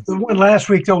cringing. The one last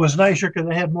week, though, was nicer because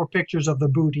they had more pictures of the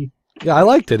booty. Yeah, I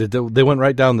liked it. They went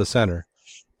right down the center.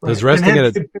 Right. There's resting in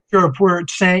a picture of where it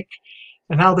sank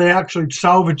and how they actually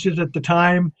salvaged it at the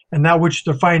time, and now which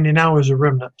they're finding now is a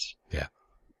remnant. Yeah.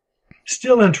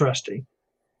 Still interesting.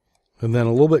 And then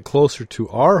a little bit closer to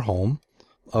our home,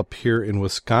 up here in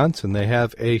Wisconsin, they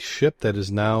have a ship that is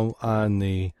now on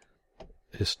the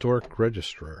historic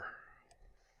register.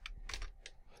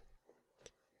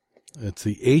 It's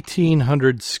the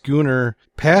 1800 schooner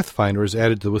Pathfinder is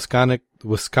added to the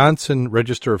Wisconsin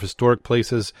Register of Historic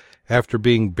Places after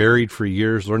being buried for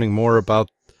years. Learning more about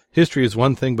history is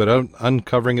one thing, but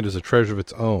uncovering it is a treasure of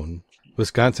its own.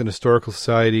 Wisconsin Historical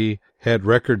Society had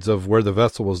records of where the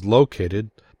vessel was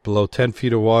located, below 10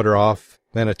 feet of water off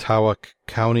Manitowoc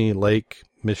County Lake,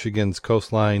 Michigan's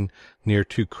coastline, near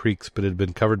 2 creeks, but it had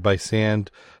been covered by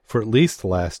sand for at least the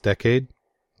last decade.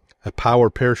 A power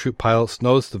parachute pilot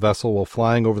noticed the vessel while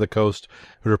flying over the coast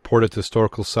and reported to the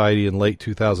Historical Society in late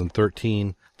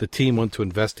 2013. The team went to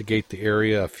investigate the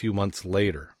area a few months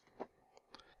later.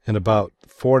 In about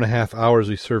 4.5 hours,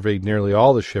 we surveyed nearly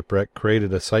all the shipwreck,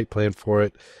 created a site plan for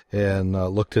it, and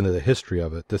looked into the history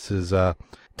of it. This is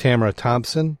Tamara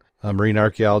Thompson, a marine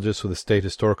archaeologist with the State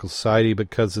Historical Society.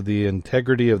 Because of the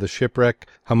integrity of the shipwreck,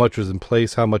 how much was in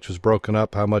place, how much was broken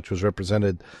up, how much was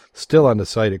represented still on the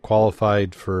site, it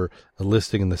qualified for a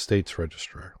listing in the state's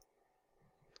registrar.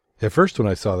 At first, when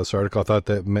I saw this article, I thought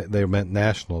that they meant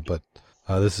national, but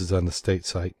this is on the state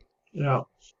site. Yeah.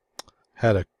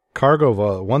 Had a cargo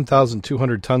of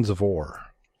 1,200 tons of ore.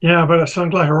 Yeah, but it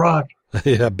sunk like a rock.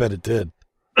 Yeah, I bet it did.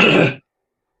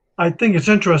 I think it's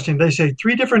interesting. They say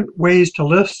 3 different ways to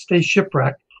list a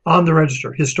shipwreck on the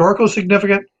register: historical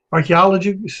significant,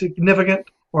 archaeological significant,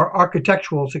 or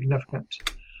architectural significant.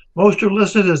 Most are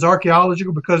listed as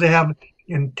archaeological because they have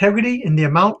integrity in the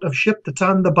amount of ship that's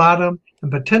on the bottom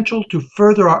and potential to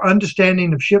further our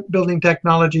understanding of shipbuilding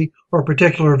technology or a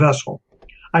particular vessel.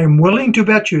 I am willing to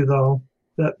bet you, though,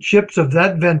 that ships of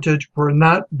that vintage were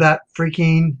not that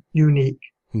freaking unique.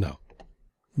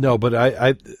 No, but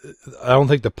I don't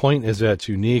think the point is that it's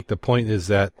unique. The point is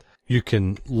that you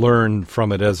can learn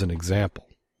from it as an example.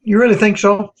 You really think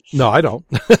so? No, I don't.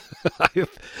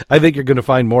 I think you're going to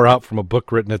find more out from a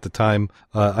book written at the time.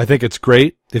 I think it's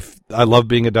great. I love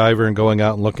being a diver and going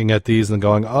out and looking at these and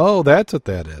going, oh, that's what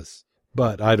that is.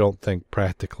 But I don't think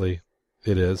practically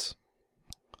it is.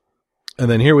 And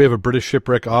then here we have a British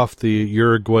shipwreck off the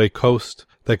Uruguay coast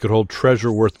that could hold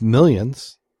treasure worth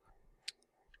millions.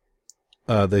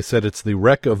 They said it's the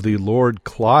wreck of the Lord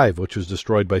Clive, which was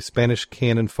destroyed by Spanish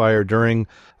cannon fire during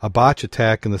a botch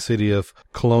attack in the city of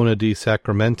Colonna de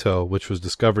Sacramento, which was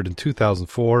discovered in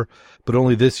 2004. But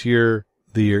only this year,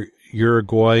 the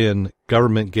Uruguayan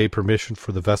government gave permission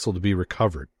for the vessel to be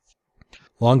recovered.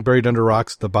 Long buried under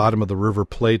rocks at the bottom of the River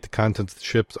Plate, the contents of the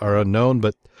ships are unknown,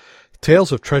 but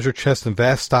tales of treasure chests and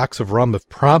vast stocks of rum have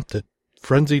prompted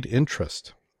frenzied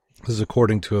interest. This is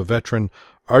according to a veteran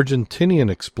Argentinian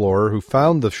explorer who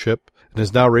found the ship and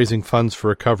is now raising funds for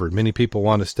recovery. Many people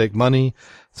want to stake money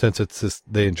since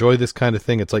they enjoy this kind of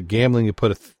thing. It's like gambling. You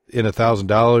put in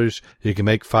 $1,000, you can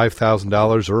make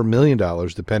 $5,000 or $1 million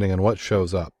depending on what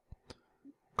shows up.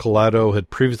 Collado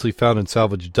had previously found and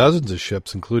salvaged dozens of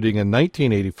ships, including in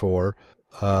 1984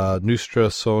 Nuestra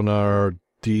Sonar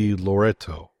de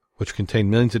Loreto, which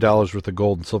contained millions of dollars worth of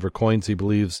gold and silver coins. He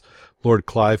believes Lord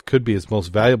Clive could be his most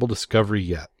valuable discovery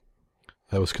yet.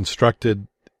 It was constructed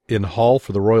in Hull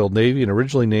for the Royal Navy and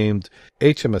originally named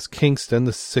HMS Kingston.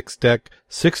 The 6-deck,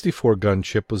 64-gun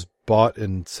ship was bought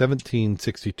in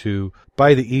 1762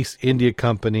 by the East India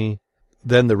Company,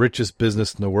 then the richest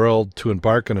business in the world, to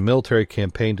embark on a military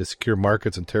campaign to secure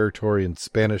markets and territory in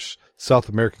Spanish South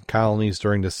American colonies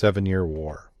during the 7-Year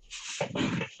War.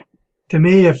 To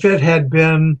me, if it had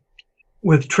been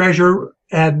with treasure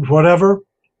and whatever,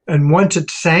 and once it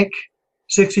sank,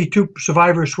 62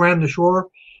 survivors swam to shore,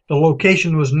 the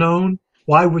location was known,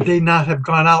 why would they not have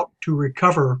gone out to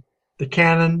recover the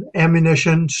cannon,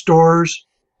 ammunition, stores?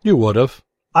 You would have.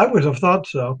 I would have thought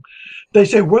so. They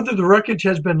say whether the wreckage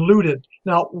has been looted.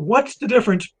 Now, what's the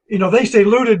difference? They say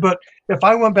looted, but if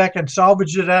I went back and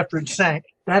salvaged it after it sank,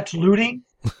 that's looting?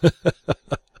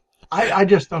 I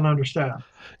just don't understand.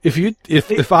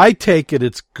 If I take it,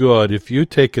 it's good. If you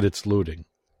take it, it's looting.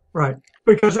 Right.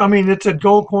 Because, it said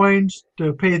gold coins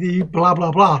to pay the blah,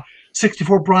 blah, blah.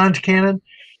 64 bronze cannon.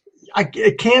 I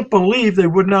can't believe they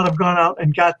would not have gone out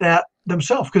and got that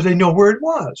themselves because they know where it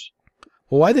was.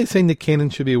 Well, why are they saying the cannon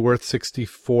should be worth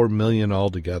 $64 million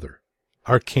altogether?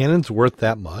 Are cannons worth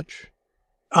that much?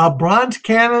 Bronze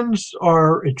cannons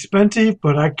are expensive,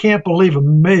 but I can't believe $1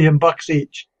 million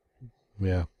each.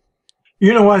 Yeah.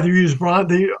 You know why they use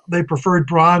bronze? They preferred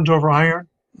bronze over iron?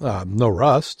 No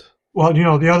rust. Well,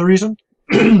 the other reason?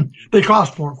 They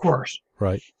cost more, of course.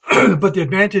 Right. But the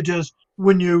advantage is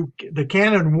when the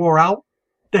cannon wore out,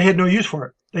 they had no use for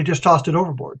it. They just tossed it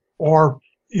overboard, or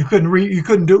you couldn't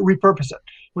repurpose it.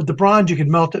 With the bronze, you could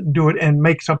melt it and do it and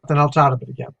make something else out of it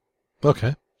again.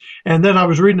 Okay. And then I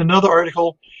was reading another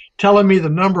article telling me the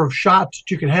number of shots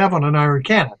that you could have on an iron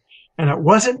cannon, and it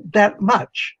wasn't that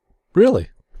much. Really?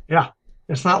 Yeah.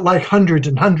 It's not like hundreds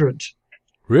and hundreds.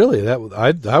 Really?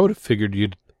 I would have figured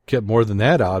you'd get more than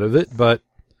that out of it, but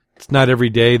it's not every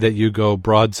day that you go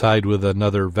broadside with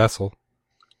another vessel.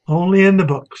 Only in the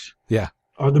books. Yeah.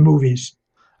 Or the movies.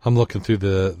 I'm looking through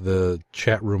the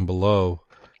chat room below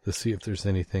to see if there's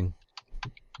anything.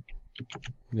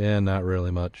 Yeah, not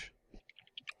really much.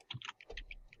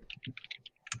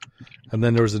 And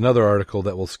then there was another article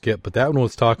that we'll skip, but that one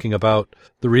was talking about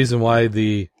the reason why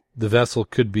the vessel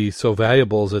could be so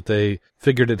valuable is that they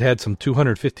figured it had some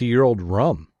 250-year-old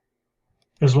rum.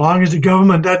 As long as the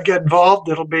government doesn't get involved,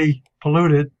 it'll be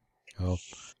polluted. Oh,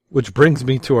 which brings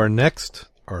me to our next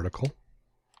article.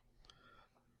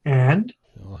 And?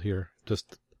 Well, here,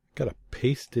 just got to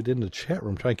paste it in the chat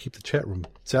room. Try and keep the chat room.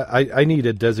 So I need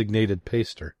a designated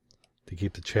paster to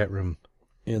keep the chat room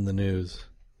in the news.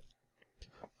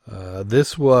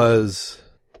 This was...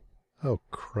 Oh,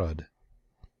 crud.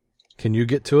 Can you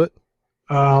get to it?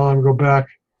 Let me go back.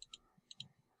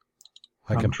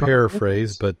 I can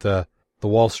paraphrase, but the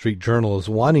Wall Street Journal is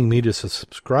wanting me to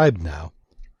subscribe now.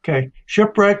 Okay.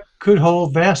 Shipwreck could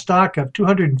hold vast stock of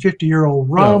 250-year-old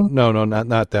rum. No,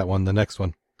 not that one. The next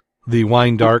one. The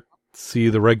Wine Dark, see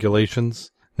the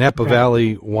regulations. Napa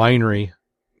Valley Winery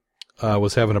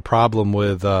was having a problem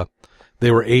with,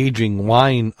 they were aging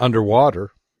wine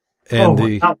underwater. And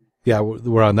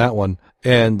we're on that one.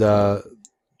 And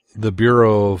the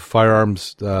Bureau of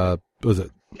Firearms, is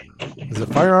it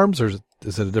Firearms or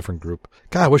is it a different group?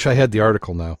 God, I wish I had the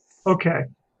article now. Okay.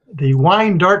 The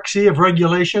Wine Dark Sea of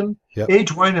Regulation, Yep.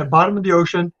 aged wine at bottom of the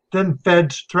ocean, then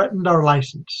feds threatened our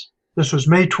license. This was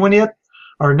May 20th.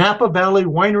 Our Napa Valley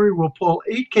winery will pull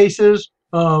 8 cases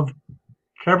of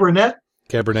Cabernet.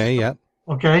 Cabernet, yeah.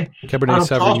 Okay. Cabernet out of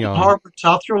Charleston Sauvignon. Harbor,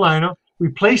 South Carolina. We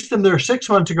placed them there 6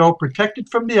 months ago, protected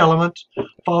from the elements,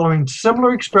 following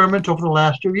similar experiments over the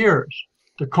last 2 years.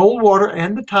 The cold water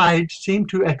and the tides seem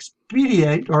to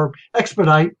expedite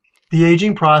the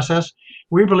aging process.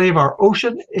 We believe our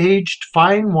ocean-aged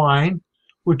fine wine,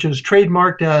 which is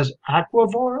trademarked as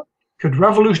Aquavora, could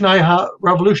revolutionize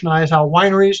how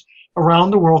wineries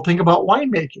around the world think about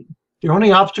winemaking. The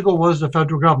only obstacle was the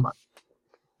federal government.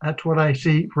 That's what I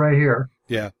see right here.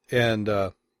 Yeah, and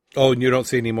and you don't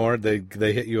see any more? They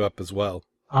hit you up as well.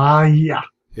 Yeah.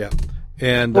 Yeah,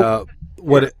 and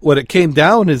what it came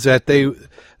down is that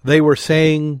they were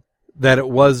saying that it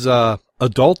was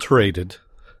adulterated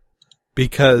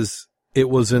because it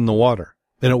was in the water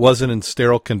and it wasn't in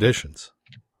sterile conditions.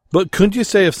 But couldn't you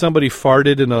say if somebody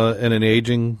farted in an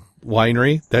aging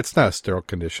winery, that's not a sterile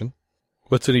condition?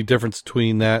 What's any difference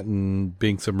between that and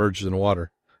being submerged in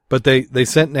water? But they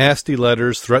sent nasty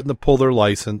letters, threatened to pull their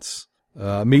license.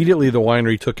 Immediately, the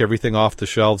winery took everything off the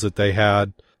shelves that they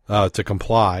had to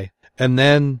comply. And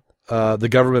then the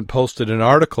government posted an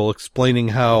article explaining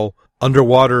how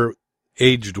underwater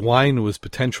aged wine was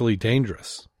potentially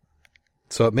dangerous.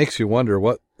 So it makes you wonder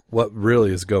what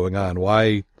really is going on.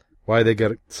 Why they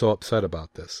get so upset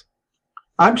about this?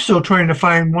 I'm still trying to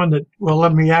find one that will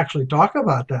let me actually talk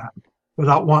about that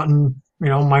without wanting,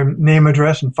 my name,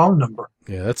 address, and phone number.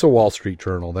 Yeah, that's a Wall Street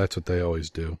Journal. That's what they always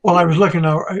do. Well, I was looking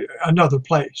at another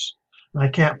place, and I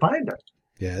can't find it.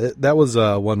 Yeah, that was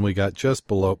one we got just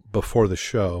before the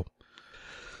show.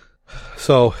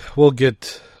 So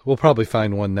we'll probably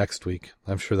find one next week.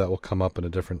 I'm sure that will come up in a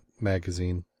different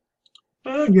magazine.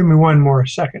 Give me one more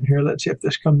second here. Let's see if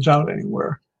this comes out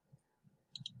anywhere.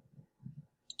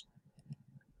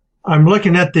 I'm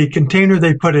looking at the container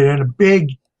they put it in, a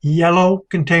big yellow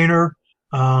container.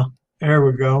 There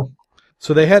we go.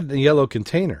 So they had a yellow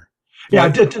container.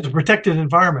 Yeah, it's a protected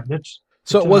environment.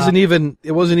 It wasn't even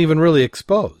really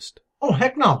exposed. Oh,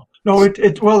 heck no. No,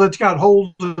 it's got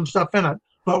holes and stuff in it.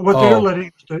 But what they're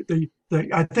letting,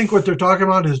 I think what they're talking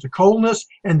about is the coldness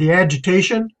and the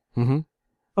agitation. Mm-hmm.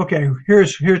 Okay,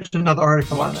 here's another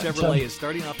article on that. Chevrolet is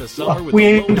starting off the summer with we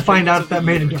aim to find out if that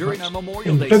made a difference.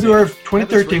 In February of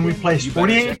 2013, we placed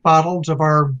 48 bottles of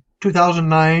our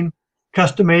 2009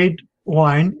 custom-made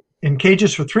wine in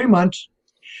cages for 3 months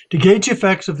to gauge the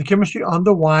effects of the chemistry on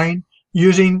the wine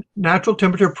using natural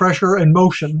temperature, pressure, and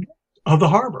motion of the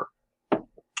harbor.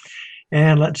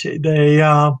 And let's see, they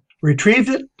retrieved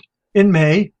it in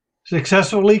May,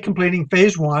 successfully completing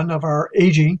phase 1 of our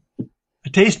aging. A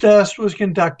taste test was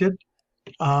conducted.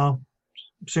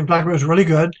 Seemed like it was really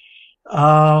good.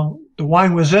 The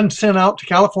wine was then sent out to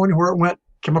California where it went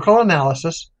chemical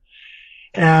analysis.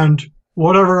 And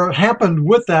whatever happened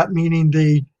with that, meaning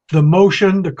the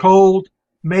motion, the cold,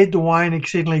 made the wine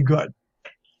exceedingly good.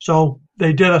 So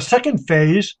they did a second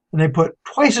phase, and they put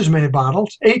twice as many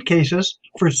bottles, 8 cases,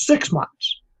 for 6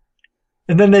 months.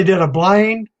 And then they did a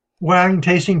blind wine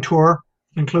tasting tour,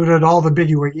 included all the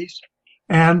biggie wiggies,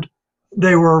 and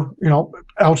they were,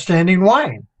 outstanding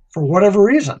wine for whatever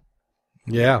reason.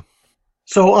 Yeah.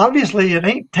 So obviously it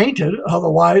ain't tainted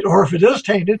otherwise, or if it is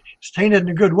tainted, it's tainted in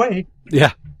a good way.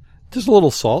 Yeah. Just a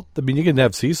little salt. I mean, you can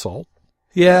have sea salt.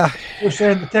 Yeah. We're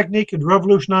saying the technique could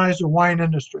revolutionize the wine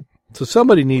industry. So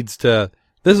somebody needs to,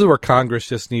 this is where Congress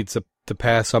just needs to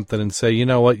pass something and say, you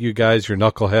know what, you guys, you're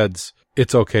knuckleheads.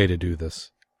 It's okay to do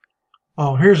this.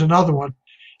 Oh, here's another one.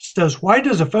 It says, why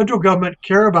does the federal government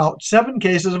care about 7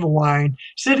 cases of wine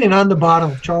sitting on the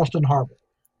bottom of Charleston Harbor?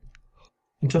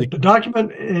 And so the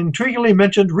document intriguingly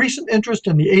mentioned recent interest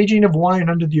in the aging of wine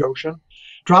under the ocean,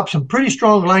 dropped some pretty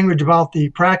strong language about the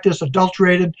practice,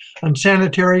 adulterated,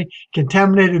 unsanitary,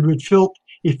 contaminated with filth,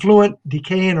 effluent,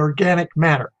 decay, and organic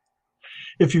matter.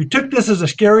 If you took this as a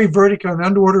scary verdict on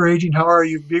underwater aging, however,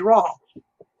 you'd be wrong.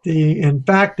 In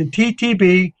fact, the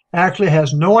TTB actually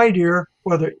has no idea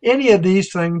whether any of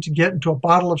these things get into a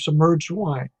bottle of submerged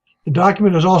wine. The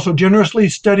document is also generously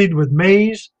studied with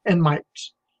maize and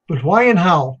mites. But why and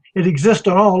how it exists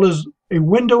at all is a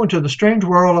window into the strange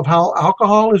world of how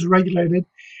alcohol is regulated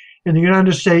in the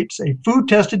United States, a food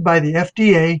tested by the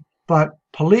FDA, but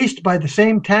policed by the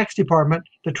same tax department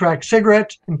that tracks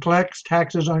cigarettes and collects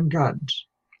taxes on guns.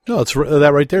 No,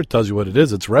 that right there tells you what it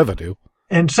is. It's revenue.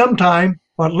 And sometime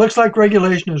what looks like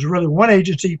regulation is really one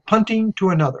agency punting to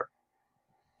another.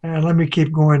 And let me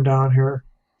keep going down here.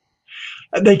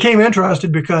 They came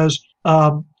interested because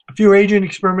a few aging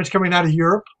experiments coming out of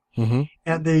Europe, mm-hmm.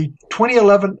 and the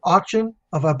 2011 auction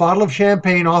of a bottle of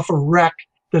champagne off a wreck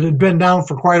that had been down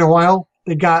for quite a while.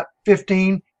 They got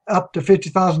 $15,000 up to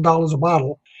 $50,000 a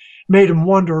bottle. Made him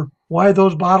wonder why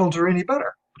those bottles are any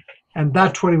better. And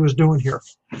that's what he was doing here.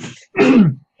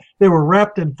 They were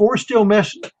wrapped in 4 steel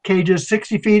mesh cages,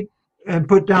 60 feet, and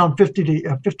put down 50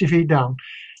 feet down.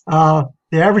 The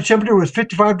average temperature was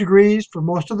 55 degrees for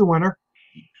most of the winter.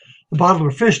 The bottles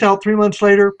were fished out 3 months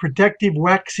later, protective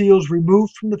wax seals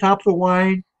removed from the top of the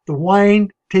wine. The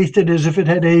wine tasted as if it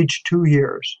had aged 2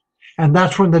 years. And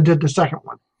that's when they did the second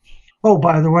one. Oh,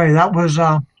 by the way, that was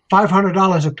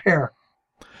 $500 a pair.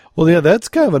 Well, yeah, that's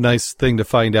kind of a nice thing to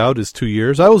find out is 2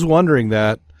 years. I was wondering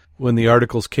that when the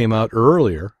articles came out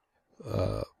earlier,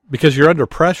 because you're under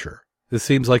pressure. It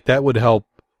seems like that would help,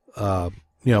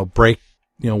 break,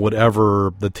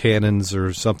 whatever the tannins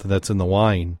or something that's in the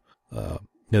wine,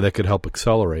 that could help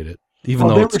accelerate it, even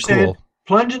though it's cool.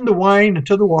 Plunging the wine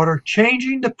into the water,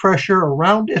 changing the pressure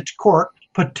around its cork,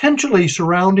 potentially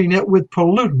surrounding it with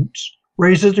pollutants,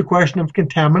 raises the question of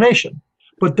contamination.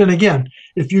 But then again,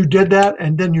 if you did that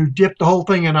and then you dip the whole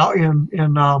thing in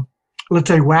let's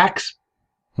say, wax,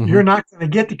 you're not going to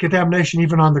get the contamination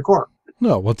even on the cork.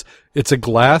 No, it's a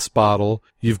glass bottle.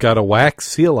 You've got a wax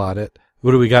seal on it.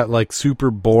 What do we got? Like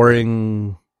super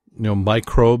boring,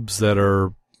 microbes that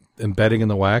are embedding in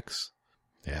the wax?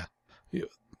 Yeah.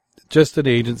 Just an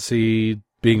agency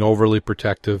being overly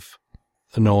protective,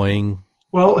 annoying.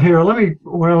 Well, here, let me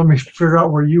figure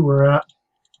out where you were at.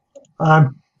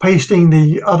 I'm pasting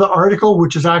the other article,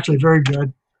 which is actually very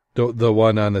good. The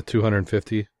one on the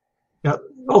 250? Yeah.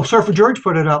 Oh, Surfer George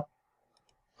put it up.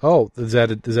 Oh, is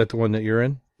that the one that you're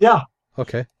in? Yeah.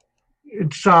 Okay.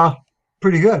 It's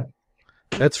pretty good.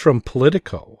 That's from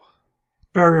Politico.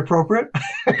 Very appropriate.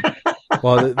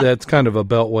 Well, that's kind of a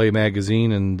Beltway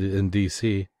magazine in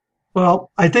D.C.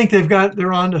 Well, I think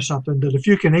they're onto something, that if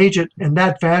you can age it in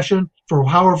that fashion for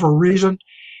however reason,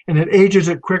 and it ages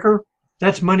it quicker,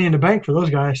 that's money in the bank for those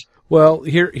guys. Well,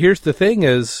 here's the thing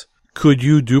is, could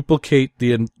you duplicate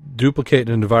an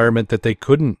environment that they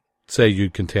couldn't say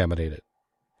you'd contaminate it?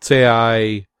 Say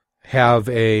I have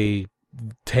a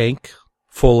tank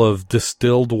full of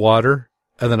distilled water,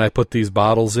 and then I put these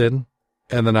bottles in,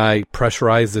 and then I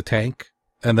pressurize the tank,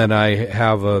 and then I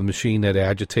have a machine that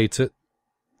agitates it.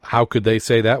 How could they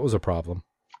say that was a problem?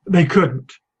 They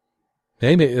couldn't.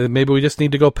 Maybe we just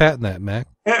need to go patent that, Mac.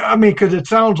 I mean, because it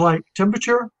sounds like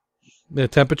temperature. The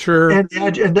temperature. And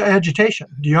the agitation,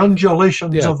 the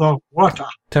undulations of the water.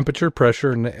 Temperature,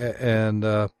 pressure, and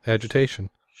agitation.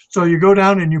 So you go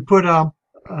down and you put a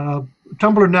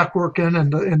tumbler network in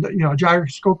and the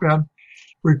gyroscope in,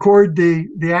 record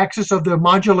the axis of the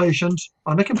modulations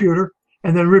on the computer,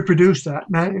 and then reproduce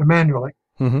that manually.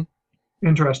 Mm-hmm.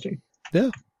 Interesting. Yeah.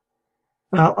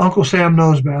 Now, Uncle Sam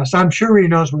knows best. I'm sure he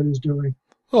knows what he's doing.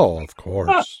 Oh, of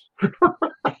course.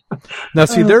 Now,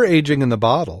 see, they're aging in the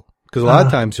bottle, because a lot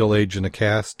of times you'll age in a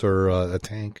cast or a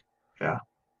tank. Yeah.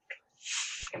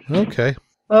 Okay.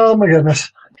 Oh, my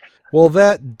goodness. Well,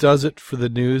 that does it for the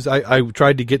news. I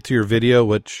tried to get to your video,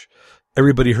 which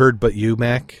everybody heard but you,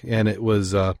 Mac, and it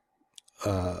was an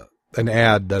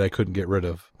ad that I couldn't get rid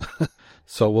of.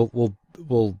 So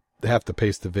we'll have to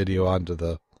paste the video onto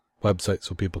the website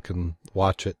so people can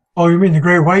watch it. Oh, you mean the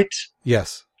gray whites?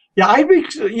 Yes. Yeah, I'd be,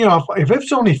 if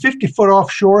it's only 50 foot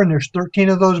offshore and there's 13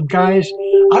 of those guys,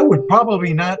 I would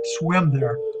probably not swim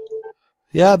there.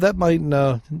 Yeah, that might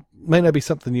not be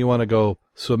something you want to go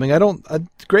swimming.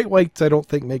 Great whites, I don't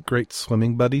think make great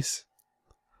swimming buddies.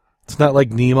 It's not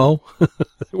like Nemo.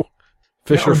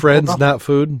 Fish are friends, Dora. Not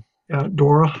food. Yeah,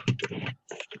 Dora.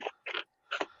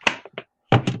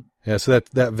 Yeah, so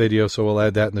that video, so we'll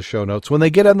add that in the show notes. When they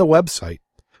get on the website,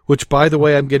 which, by the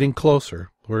way, I'm getting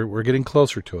closer. We're getting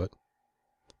closer to it.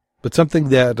 But something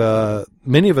that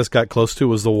many of us got close to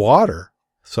was the water.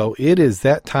 So it is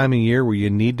that time of year where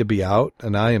you need to be out,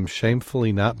 and I am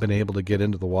shamefully not been able to get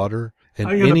into the water in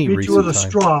any recent time. I'm going to beat you with a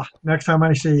straw next time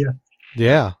I see you.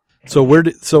 Yeah. So where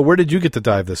did you get to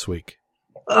dive this week?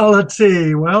 Let's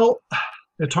see. Well,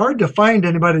 it's hard to find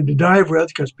anybody to dive with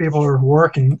because people are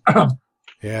working.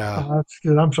 Yeah. That's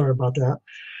good. I'm sorry about that.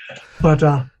 But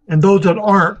and those that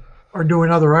aren't are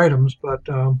doing other items. But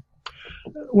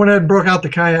went ahead and broke out the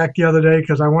kayak the other day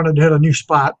because I wanted to hit a new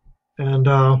spot. And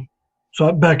so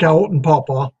I'm back out in Paw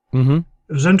Paw. Mm-hmm.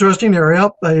 It was an interesting area.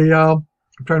 I'm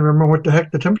trying to remember what the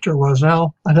heck the temperature was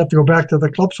now. I'd have to go back to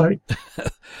the club site.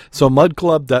 So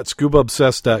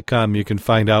mudclub.scubaobsessed.com, you can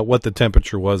find out what the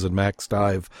temperature was in Max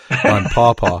Dive on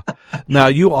Paw Paw. Now,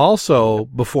 you also,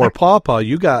 before Paw Paw,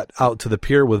 you got out to the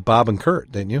pier with Bob and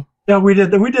Kurt, didn't you? Yeah, we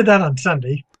did that on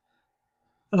Sunday.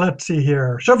 Let's see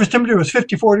here. Surface temperature was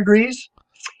 54 degrees,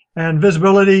 and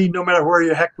visibility, no matter where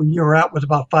you were at, was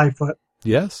about 5 foot.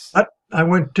 Yes. I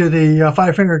went to the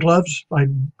Five Finger Gloves. I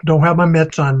don't have my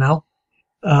mitts on now.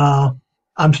 I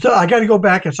got to go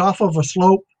back. It's off of a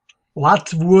slope,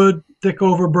 lots of wood, thick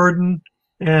overburden,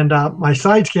 and my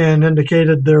side scan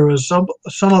indicated there was some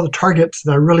of the targets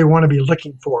that I really want to be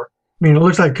looking for. I mean, it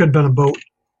looks like it could have been a boat.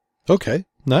 Okay,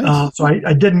 nice. So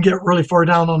I didn't get really far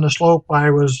down on the slope. I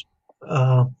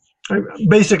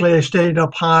stayed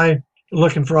up high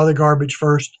looking for other garbage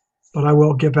first, but I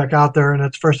will get back out there. And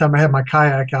it's the first time I had my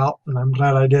kayak out, and I'm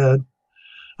glad I did.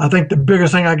 I think the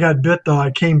biggest thing I got bit, though, I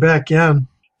came back in,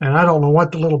 and I don't know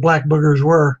what the little black boogers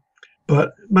were,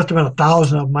 but it must have been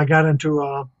 1,000 of them. I got into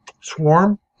a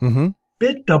swarm,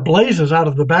 bit the blazes out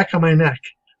of the back of my neck.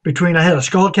 I had a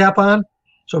skull cap on,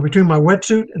 so between my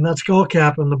wetsuit and that skull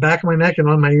cap on the back of my neck and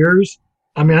on my ears,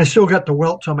 I mean, I still got the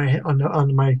welts on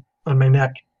my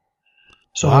neck.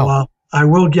 So wow. I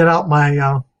will get out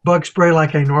my bug spray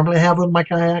like I normally have with my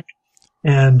kayak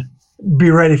and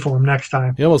be ready for them next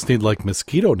time. You almost need like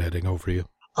mosquito netting over you.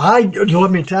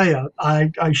 Let me tell you,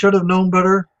 I should have known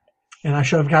better, and I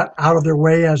should have got out of their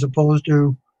way as opposed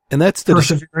to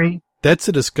persevering. That's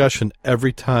a discussion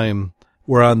every time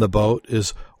we're on the boat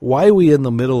is why are we in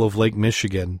the middle of Lake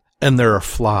Michigan and there are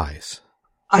flies?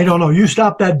 I don't know. You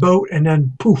stop that boat and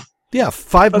then poof. Yeah,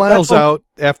 5 miles out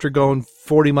after going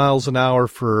 40 miles an hour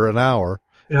for an hour,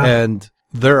 and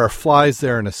there are flies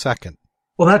there in a second.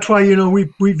 Well, that's why,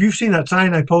 you've seen that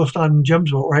sign I post on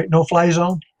Jim's boat, right? No fly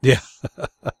zone. Yeah.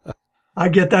 I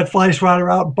get that fly swatter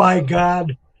out, by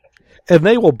God. And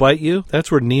they will bite you.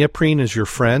 That's where neoprene is your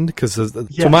friend, because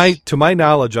to my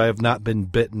knowledge, I have not been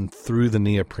bitten through the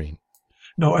neoprene.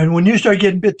 No, and when you start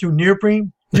getting bit through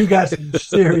neoprene, you got some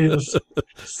serious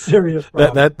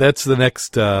problems. That's the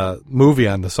next movie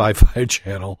on the Sci-Fi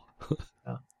Channel.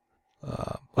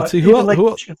 Let's see who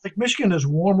else. Lake Michigan was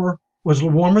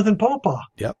warmer than Paw Paw.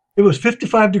 Yep. It was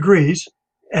 55 degrees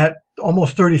at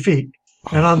almost 30 feet,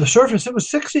 and on the surface it was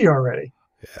 60 already.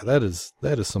 Yeah,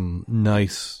 that is some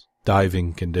nice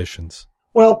diving conditions.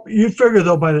 Well, you figure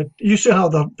though you see how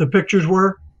the pictures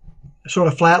were, sort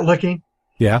of flat looking.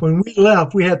 Yeah. When we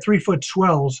left, we had 3-foot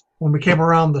swells when we came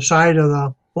around the side of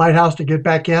the lighthouse to get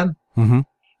back in,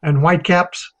 and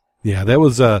whitecaps. Yeah,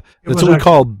 that's what we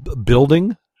call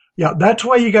building. Yeah, that's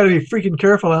why you got to be freaking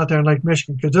careful out there in Lake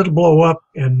Michigan, because it'll blow up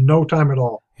in no time at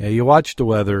all. Yeah, you watch the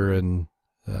weather, and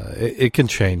it can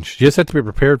change. You just have to be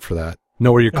prepared for that.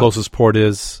 Know where your closest port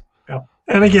is. Yeah,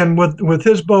 and again, with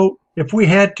his boat, if we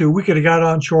had to, we could have got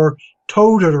on shore,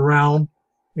 towed it around,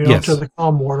 to the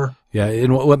calm water. Yeah,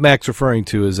 and what Mac's referring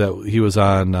to is that he was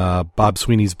on Bob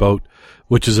Sweeney's boat,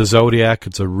 which is a Zodiac.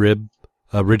 It's a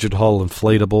rigid hull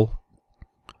inflatable.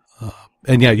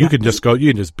 And you can just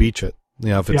beach it.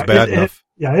 If it's bad enough.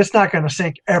 It's not going to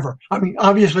sink ever. I mean,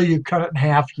 obviously you cut it in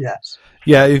half, yes.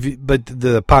 Yeah, but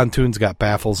the pontoon's got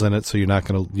baffles in it, so you'd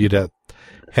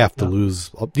have to lose.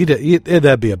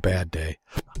 That'd be a bad day.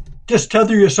 Just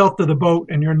tether yourself to the boat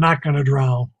and you're not going to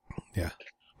drown. Yeah.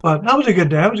 But that was a good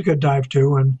day. That was a good dive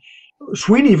too. And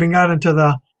Sweeney even got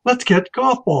into let's get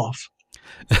golf balls.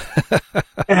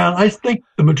 And I think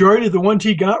the majority of the ones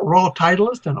he got were all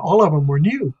Titleist, and all of them were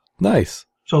new. Nice.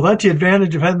 So that's the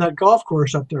advantage of having that golf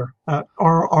course up there,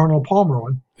 Arnold Palmer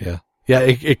one. Yeah. Yeah,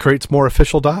 it creates more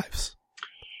official dives.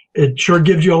 It sure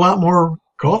gives you a lot more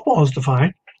golf balls to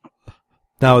find.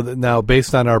 Now,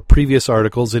 based on our previous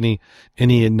articles, any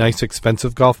nice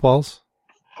expensive golf balls?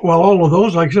 Well, all of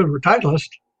those, like I said, were Titleist.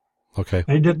 Okay.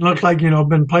 They didn't look like,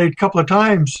 been played a couple of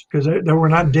times, because they were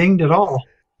not dinged at all.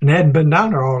 And they hadn't been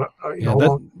down there all,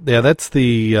 that's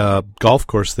the golf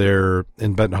course there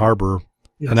in Benton Harbor.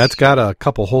 Yes. And that's got a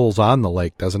couple holes on the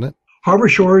lake, doesn't it? Harbor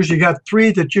Shores, you got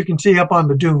 3 that you can see up on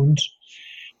the dunes.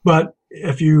 But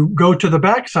if you go to the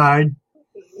backside,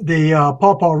 the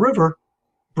Paw Paw River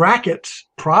brackets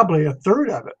probably a third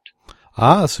of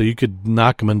it. So you could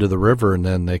knock them into the river, and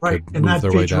then they could move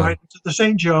their way down. Right into the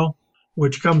St. Joe,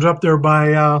 which comes up there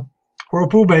by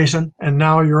Whirlpool Basin, and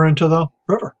now you're into the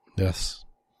river. Yes.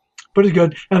 Pretty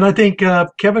good. And I think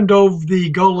Kevin dove the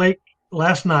Gull Lake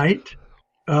last night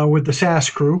with the SAS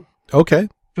crew. Okay.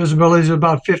 Visibility is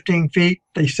about 15 feet.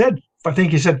 I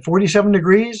think he said 47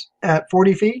 degrees at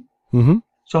 40 feet. Mm-hmm.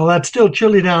 So that's still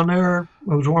chilly down there.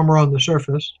 It was warmer on the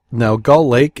surface. Now, Gull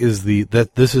Lake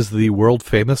this is the world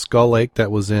famous Gull Lake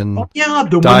that was in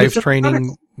the Dive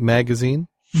Training magazine.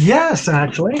 Yes,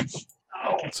 actually.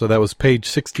 So that was page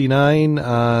 69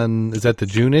 is that the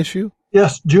June issue?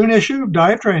 Yes, June issue of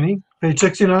Dive Training, page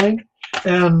 69.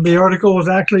 And the article was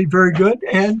actually very good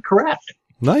and correct.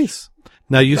 Nice.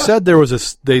 Now, you said there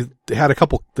was they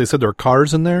said there were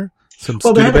cars in there? Some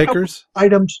Studebakers? Studebakers?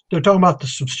 Items. They're talking about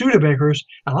some Studebakers,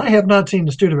 and I have not seen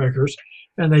the Studebakers.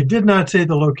 and they did not say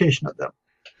the location of them.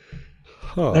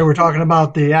 Huh. They were talking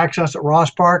about the access at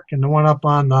Ross Park and the one up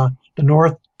on the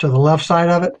north to the left side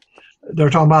of it. They're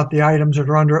talking about the items that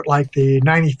are under it, like the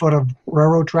 90 foot of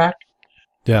railroad track.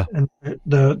 Yeah. And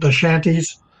the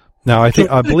shanties. Now, I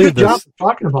believe good job this.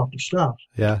 talking about the stuff.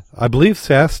 Yeah, I believe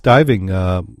SAS Diving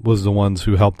was the ones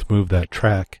who helped move that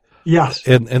track. Yes.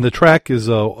 And the track is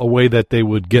a way that they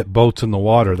would get boats in the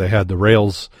water. They had the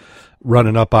rails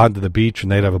running up onto the beach,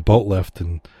 and they'd have a boat lift,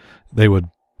 and they would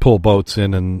pull boats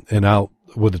in and out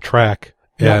with the track.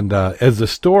 Yeah. And as the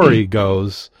story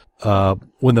goes,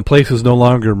 when the place was no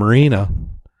longer a marina,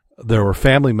 there were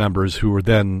family members who were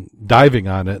then diving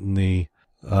on it, and the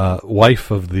wife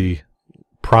of the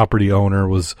property owner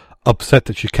was upset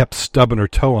that she kept stubbing her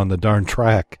toe on the darn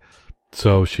track.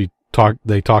 So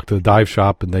they talked to the dive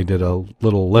shop, and they did a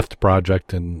little lift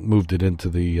project and moved it into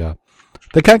the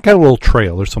they got a little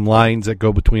trail. There's some lines that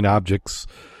go between objects.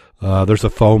 There's a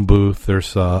phone booth.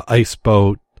 There's a ice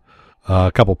boat,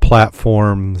 a couple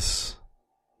platforms.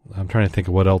 I'm trying to think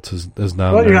of what else is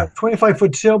now. Well, you got a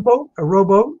 25-foot sailboat, a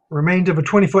rowboat, remains of a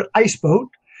 20-foot ice boat.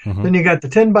 Mm-hmm. Then you got the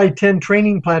 10 by 10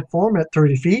 training platform at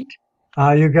 30 feet.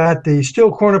 You got the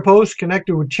steel corner post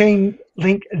connected with chain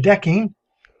link decking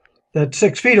that's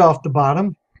 6 feet off the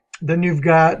bottom. Then you've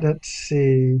got,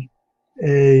 you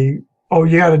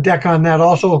got a deck on that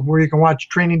also where you can watch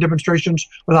training demonstrations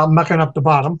without mucking up the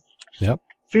bottom. Yep.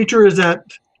 Feature is at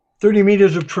 30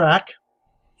 meters of track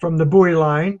from the buoy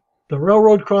line, the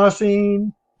railroad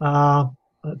crossing, the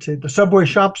Subway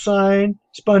shop sign,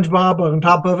 SpongeBob on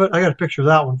top of it. I got a picture of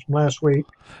that one from last week.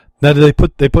 Now, did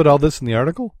they put all this in the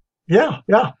article? Yeah.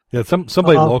 Yeah,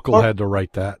 somebody local had to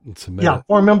write that and submit it.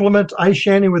 Farm implements, ice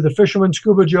shanty with the fisherman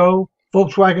Scuba Joe,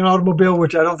 Volkswagen automobile,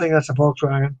 which I don't think that's a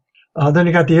Volkswagen. Then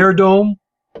you got the air dome,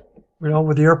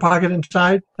 with the air pocket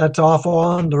inside. That's off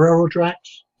on the railroad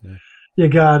tracks. Yeah. You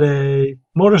got a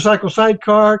motorcycle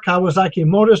sidecar, Kawasaki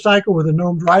motorcycle with a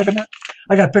gnome driving it.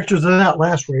 I got pictures of that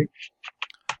last week.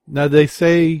 Now, they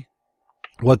say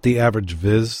what the average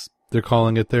viz they're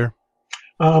calling it there?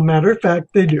 Matter of fact,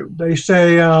 they do. They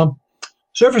say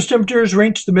surface temperatures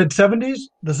reach the mid-70s.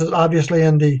 This is obviously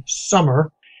in the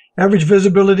summer. Average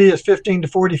visibility is 15 to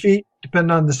 40 feet,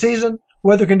 depending on the season,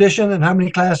 weather condition, and how many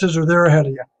classes are there ahead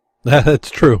of you. That's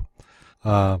true.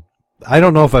 I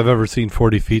don't know if I've ever seen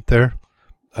 40 feet there.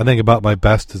 I think about my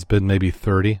best has been maybe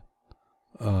 30.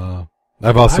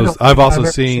 I've also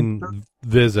seen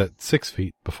viz at 6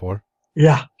 feet before.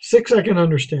 Yeah, 6 I can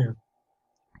understand.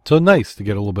 So nice to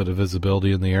get a little bit of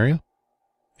visibility in the area.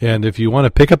 And if you want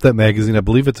to pick up that magazine, I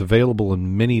believe it's available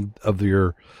in many of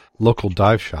your local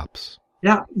dive shops.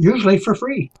 Yeah, usually for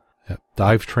free. Yeah,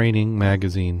 Dive Training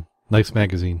Magazine. Nice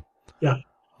magazine. Yeah.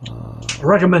 I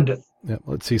recommend it. Yeah,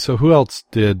 let's see. So who else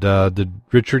did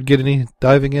Richard get any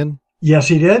diving in? Yes,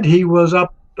 he did. He was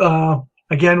up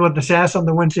again with the SAS on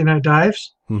the Wednesday night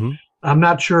dives. Mm-hmm. I'm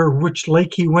not sure which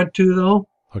lake he went to, though.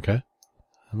 Okay.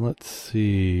 And let's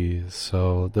see.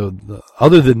 So the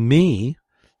other than me,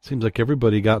 seems like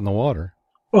everybody got in the water.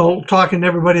 Well, talking to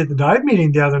everybody at the dive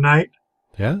meeting the other night.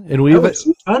 Yeah, and we have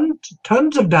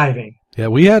tons of diving. Yeah,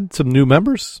 we had some new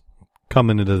members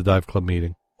coming into the dive club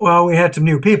meeting. Well, we had some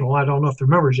new people. I don't know if they're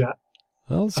members yet.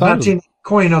 Well, I've not seen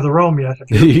Coin of the Rome yet.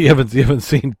 You haven't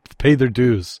seen pay their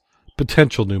dues.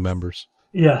 Potential new members.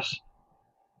 Yes,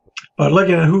 but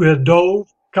looking at who had dove,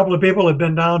 a couple of people had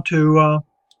been down to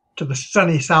the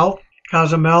sunny south,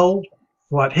 Cozumel,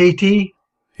 Haiti.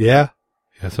 Yeah.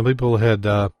 Some people had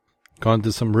gone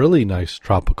to some really nice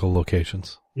tropical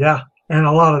locations. Yeah, and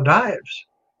a lot of dives.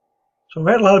 So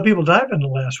we had a lot of people diving the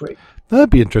last week. That'd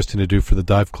be interesting to do for the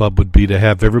dive club. Would be to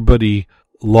have everybody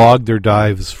log their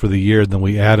dives for the year, then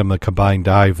we add them a combined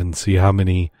dive and see how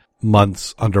many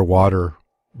months underwater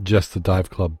just the dive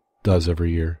club does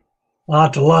every year.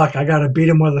 Lots of luck. I got to beat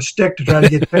them with a stick to try to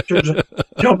get pictures and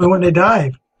tell me when they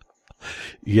dive.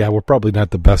 Yeah, we're probably not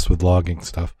the best with logging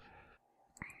stuff.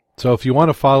 So if you want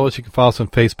to follow us, you can follow us on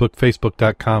Facebook,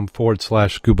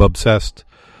 facebook.com/Scuba Obsessed,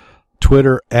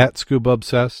 Twitter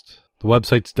 @ScubaObsessed. The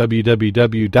website's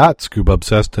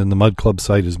www.scubaobsessed, and the Mud Club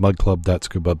site is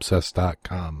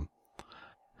mudclub.scubaobsessed.com.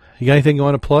 You got anything you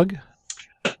want to plug?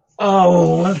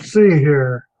 Oh, let's see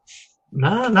here.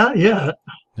 Nah, not yet.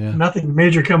 Yeah. Nothing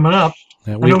major coming up.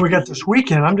 Yeah, I know we got this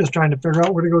weekend. I'm just trying to figure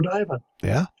out where to go diving.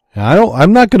 Yeah.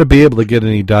 I'm not going to be able to get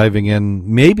any diving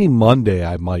in. Maybe Monday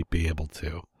I might be able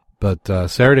to. But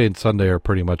Saturday and Sunday are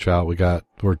pretty much out.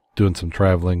 We're doing some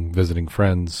traveling, visiting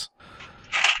friends.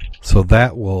 So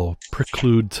that will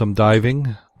preclude some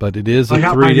diving, but it is a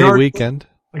 3-day weekend.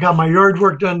 I got my yard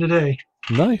work done today.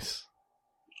 Nice.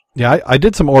 Yeah, I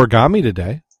did some origami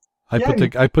today. I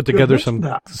Yeah, put you together mentioned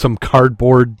that. some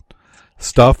cardboard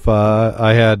stuff.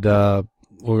 I had an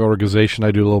organization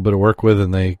I do a little bit of work with,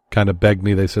 and they kind of begged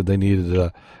me. They said they needed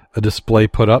a display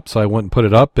put up, so I went and put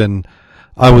it up. And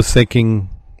I was thinking,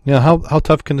 how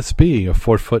tough can this be? A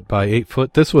 4 foot by 8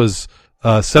 foot. This was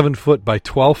 7 foot by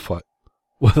 12 foot,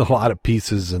 with a lot of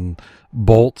pieces and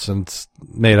bolts, and it's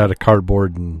made out of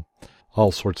cardboard and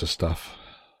all sorts of stuff.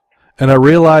 And I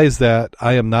realized that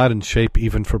I am not in shape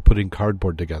even for putting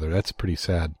cardboard together. That's pretty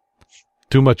sad.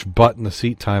 Too much butt in the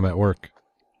seat time at work.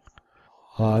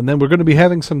 And then we're going to be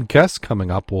having some guests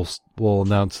coming up. We'll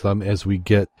announce them as we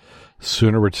get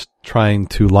sooner. We're just trying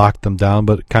to lock them down,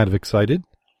 but kind of excited.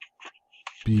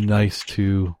 Be nice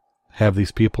to have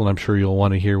these people, and I'm sure you'll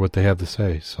want to hear what they have to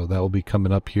say. So that will be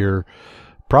coming up here.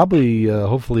 Probably,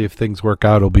 hopefully, if things work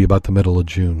out, it'll be about the middle of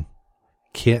June.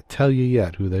 Can't tell you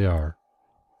yet who they are.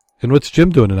 And what's Jim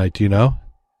doing tonight? Do you know?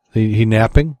 He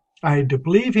napping? I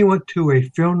believe he went to a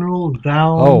funeral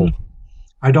down. Oh.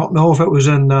 I don't know if it was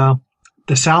in the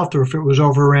South or if it was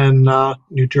over in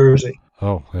New Jersey.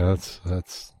 Oh, yeah,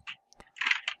 that's.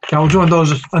 That was one of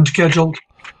those unscheduled.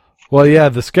 Well, yeah,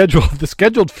 the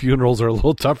scheduled funerals are a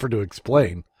little tougher to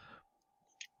explain.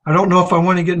 I don't know if I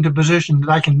want to get into a position that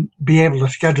I can be able to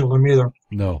schedule them either.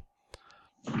 No.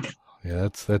 Yeah,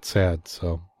 that's sad.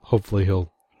 So hopefully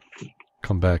he'll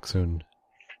come back soon.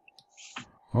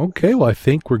 Okay, well, I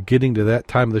think we're getting to that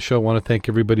time of the show. I want to thank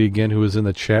everybody again who is in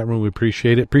the chat room. We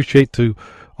appreciate it. Appreciate to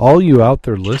all you out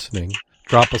there listening.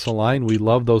 Drop us a line. We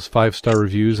love those 5-star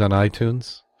reviews on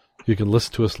iTunes. You can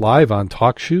listen to us live on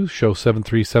TalkShoe, show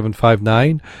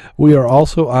 73759. We are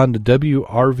also on the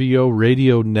WRVO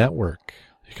Radio Network.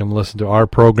 You can listen to our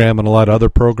program and a lot of other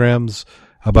programs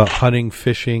about hunting,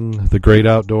 fishing, the great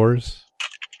outdoors.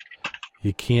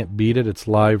 You can't beat it. It's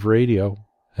live radio,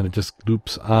 and it just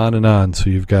loops on and on. So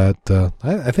you've got,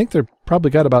 I think they've probably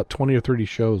got about 20 or 30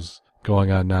 shows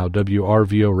going on now,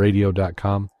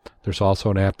 WRVOradio.com. There's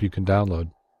also an app you can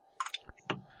download.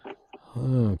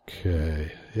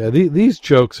 Okay. Yeah, these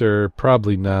jokes are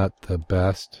probably not the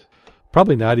best.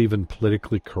 Probably not even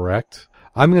politically correct.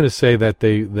 I'm going to say that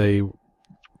they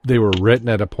were written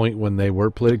at a point when they were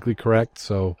politically correct.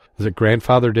 So is it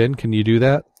grandfathered in? Can you do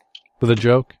that with a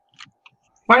joke?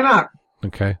 Why not?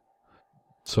 Okay.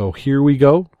 So here we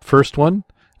go. First one.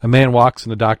 A man walks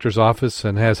in a doctor's office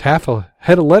and has half a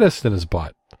head of lettuce in his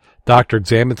butt. Doctor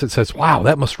examines it, says, "Wow,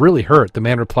 that must really hurt." The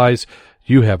man replies,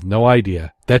 "You have no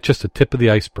idea. That's just the tip of the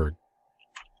iceberg."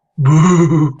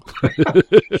 Boo.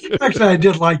 Actually, I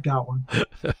did like that one.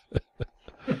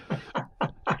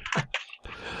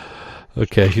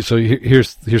 Okay, so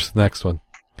here's the next one.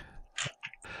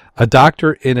 A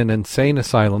doctor in an insane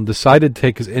asylum decided to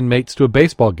take his inmates to a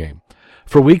baseball game.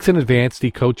 For weeks in advance,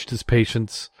 he coached his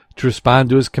patients to respond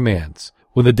to his commands.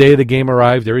 When the day of the game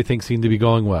arrived, everything seemed to be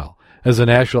going well. As the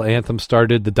national anthem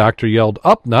started, the doctor yelled,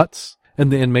 "Up, nuts!"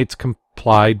 and the inmates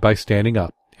complied by standing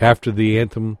up. After the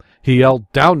anthem, he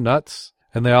yelled, "Down, nuts!"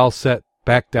 and they all sat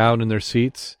back down in their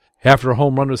seats. After a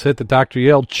home run was hit, the doctor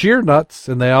yelled, "Cheer, nuts!"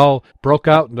 and they all broke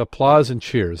out into applause and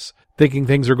cheers. Thinking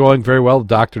things were going very well, the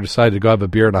doctor decided to go have a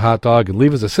beer and a hot dog and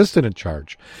leave his assistant in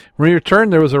charge. When he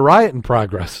returned, there was a riot in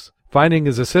progress. Finding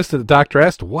his assistant, the doctor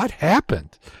asked, "What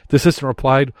happened?" The assistant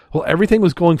replied, "Well, everything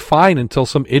was going fine until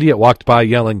some idiot walked by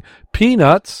yelling,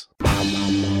 'Peanuts!'"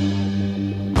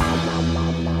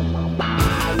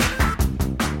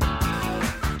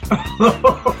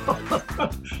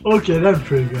 Okay, that's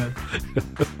pretty good.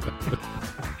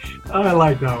 I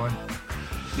like that one.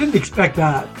 Didn't expect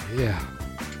that. Yeah.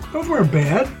 Those weren't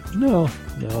bad. No.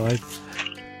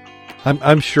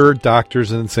 I'm sure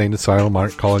doctors in insane asylum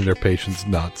aren't calling their patients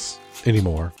nuts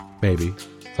anymore. Maybe.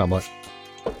 Somewhat.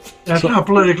 That's not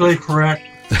politically correct.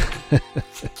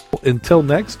 Until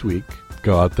next week,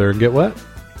 go out there and get wet.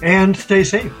 And stay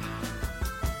safe.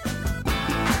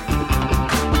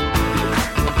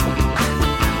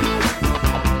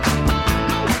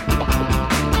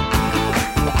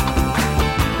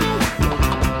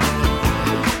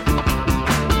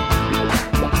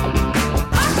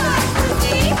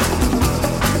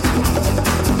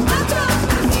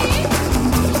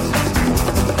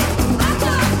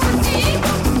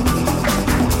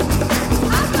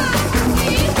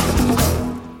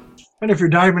 And if you're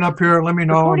diving up here, let me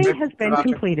know. Recording has been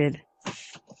completed.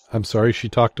 I'm sorry she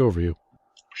talked over you.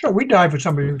 Sure, we'd dive with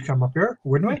somebody who'd come up here,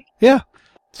 wouldn't we? Yeah.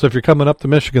 So if you're coming up to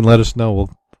Michigan, let us know.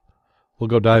 We'll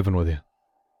go diving with you.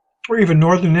 Or even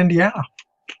northern Indiana.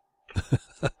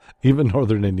 Even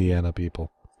northern Indiana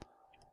people.